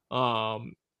 4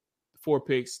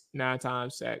 picks, 9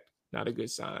 times sacked. Not a good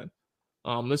sign.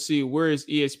 Let's see. Where is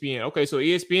ESPN? Okay, so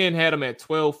ESPN had them at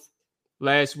 12th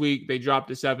last week. They dropped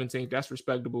to 17th. That's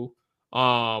respectable.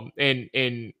 And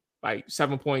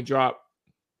 7-point drop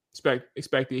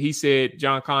expected. He said,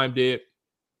 John Keim did.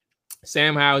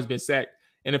 Sam Howell has been sacked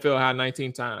NFL high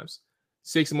 19 times.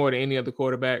 6 more than any other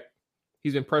quarterback.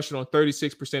 He's been pressured on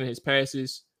 36% of his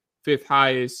passes. 5th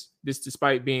highest. This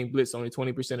despite being blitzed only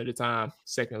 20% of the time.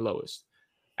 2nd lowest.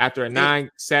 After a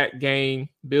 9-sack game,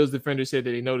 Bills defender said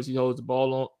that they noticed he holds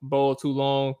the ball too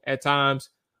long at times,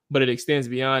 but it extends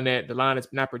beyond that. The line is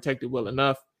not protected well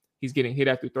enough. He's getting hit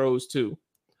after throws too.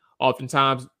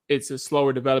 Oftentimes, it's a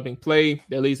slower developing play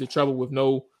that leads to trouble with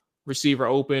no receiver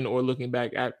open or looking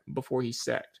back at before he's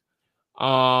sacked.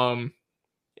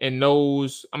 And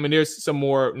those, there's some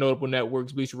more notable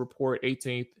networks. Bleacher Report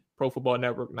 18th, Pro Football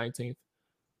Network 19th,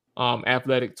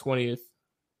 Athletic 20th,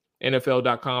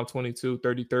 NFL.com 22,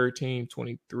 33rd team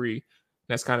 23.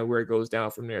 That's kind of where it goes down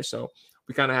from there. So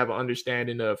we kind of have an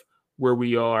understanding of where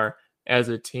we are as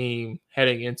a team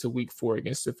heading into week 4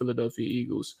 against the Philadelphia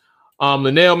Eagles.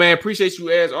 Linnell, man, appreciate you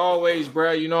as always,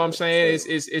 bro. You know what I'm saying?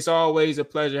 It's always a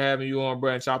pleasure having you on,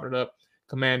 bro, and chopping it up.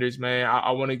 Commanders, man.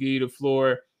 I want to give you the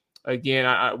floor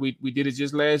again. We did it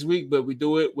just last week, but we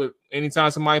do it with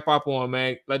anytime somebody pop on,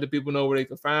 man. Let the people know where they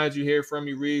can find you, hear from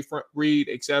you, read,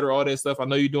 etc. All that stuff. I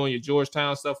know you're doing your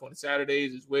Georgetown stuff on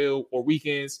Saturdays as well, or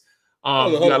weekends. You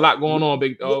got a lot going on,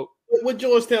 big dog. What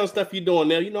Georgetown stuff you doing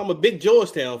now? You know, I'm a big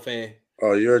Georgetown fan.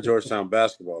 Oh, you're a Georgetown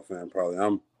basketball fan,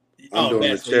 probably. I'm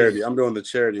doing the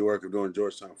charity work of doing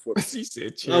Georgetown football. She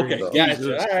said charity. Okay,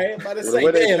 gotcha. All right, about to say, all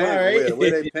right. The way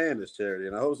they paying this charity,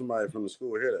 and I hope somebody from the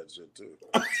school hear that shit too.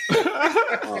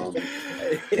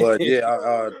 But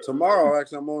yeah, tomorrow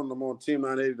actually I'm on Team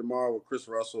 980 tomorrow with Chris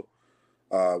Russell.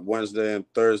 Wednesday and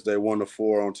Thursday 1 to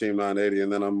 4 on Team 980,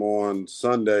 and then I'm on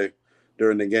Sunday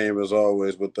during the game as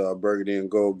always with Burgundy and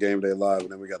Gold Game Day Live,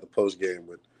 and then we got the post game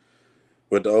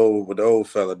with the old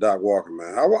fella Doc Walker,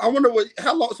 man. I wonder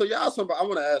how long. So y'all, I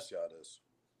want to ask y'all this.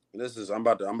 And this is I'm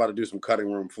about to do some cutting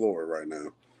room floor right now.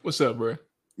 What's up, bro?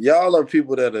 Y'all are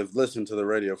people that have listened to the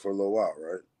radio for a little while,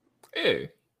 right? Yeah.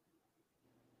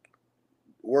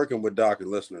 Working with Doc and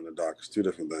listening to Doc is two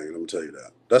different things. Let me tell you that.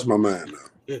 That's my man now.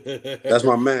 That's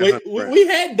my man. We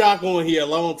had Doc on here a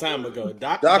long time ago.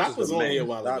 Doc was on here a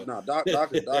while ago. Doc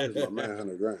is my man,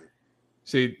 100 grand.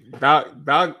 See,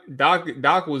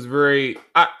 Doc was very.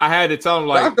 I had to tell him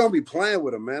like Doc don't be playing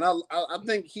with him, man. I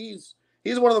think he's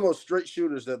one of the most straight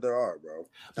shooters that there are, bro.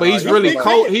 But he's really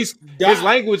cold. His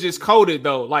language is coded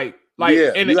though, like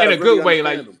in a good way,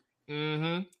 like.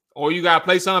 Mm-hmm. Or you gotta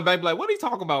play something back, like, what are you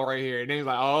talking about right here? And then he's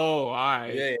like, oh, all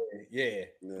right. Yeah.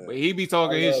 But he be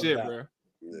talking his shit, bro.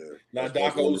 Yeah. Now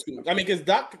Doc old school. I mean, because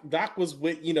Doc was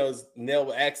with,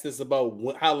 Nell asked us about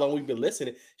how long we've been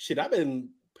listening. Shit, I've been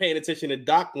paying attention to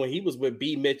Doc when he was with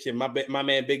B. Mitch and my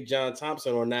man Big John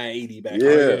Thompson on 980 back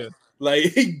then.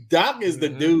 Like Doc is the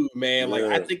dude, man. Like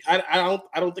I think I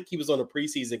don't think he was on the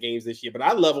preseason games this year, but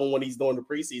I love him when he's doing the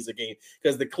preseason game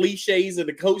because the cliches and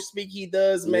the coach speak he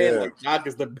does, man. Like Doc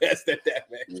is the best at that,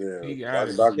 man. Yeah,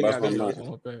 Doc.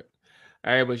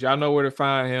 All right, but y'all know where to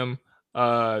find him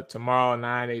tomorrow,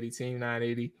 980 Team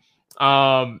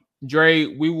 980. Dre,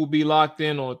 we will be locked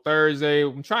in on Thursday.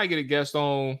 I'm trying to get a guest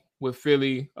on with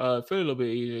Philly. Philly a little bit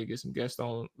easier to get some guests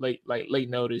on late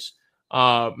notice.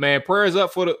 Man, prayers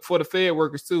up for the Fed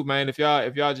workers too, man. If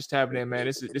y'all just tapping in, man,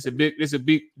 this is a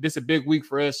big week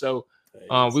for us. So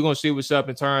we're gonna see what's up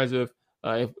in terms of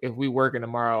if we working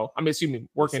tomorrow. I mean,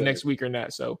 working next week or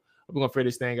not. So we're gonna figure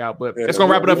this thing out. But let's gonna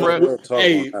wrap it up for us.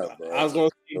 Hey, I was gonna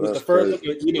say with the first,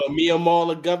 me and all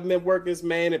the government workers,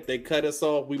 man. If they cut us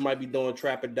off, we might be doing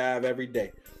trap and dive every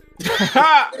day.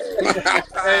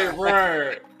 Hey,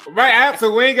 bro. Right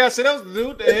after we ain't got shit else to do.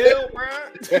 What the hell, bro?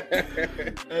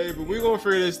 Hey, but we gonna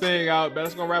figure this thing out. But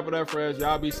that's gonna wrap it up for us.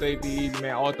 Y'all be safe, be easy,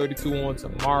 man. All 32 on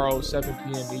tomorrow, 7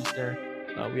 p.m. Eastern.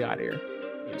 We out here.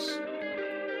 Peace.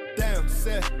 Down,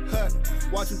 set, hut,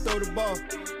 watch him throw the ball.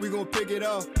 We gon' pick it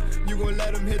off. You gon'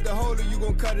 let him hit the hole or you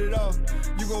gon' cut it off.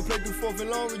 You gon' play through 4th and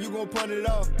long or you gon' punt it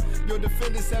off. Your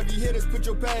defenders, heavy hitters, put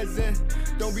your pads in.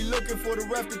 Don't be looking for the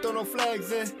ref to throw no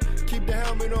flags in. Keep the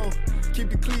helmet on, keep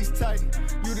the cleats tight.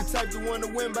 You the type to want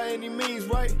to win by any means,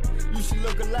 right? You should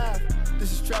look alive.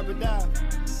 This is Trap or Dive.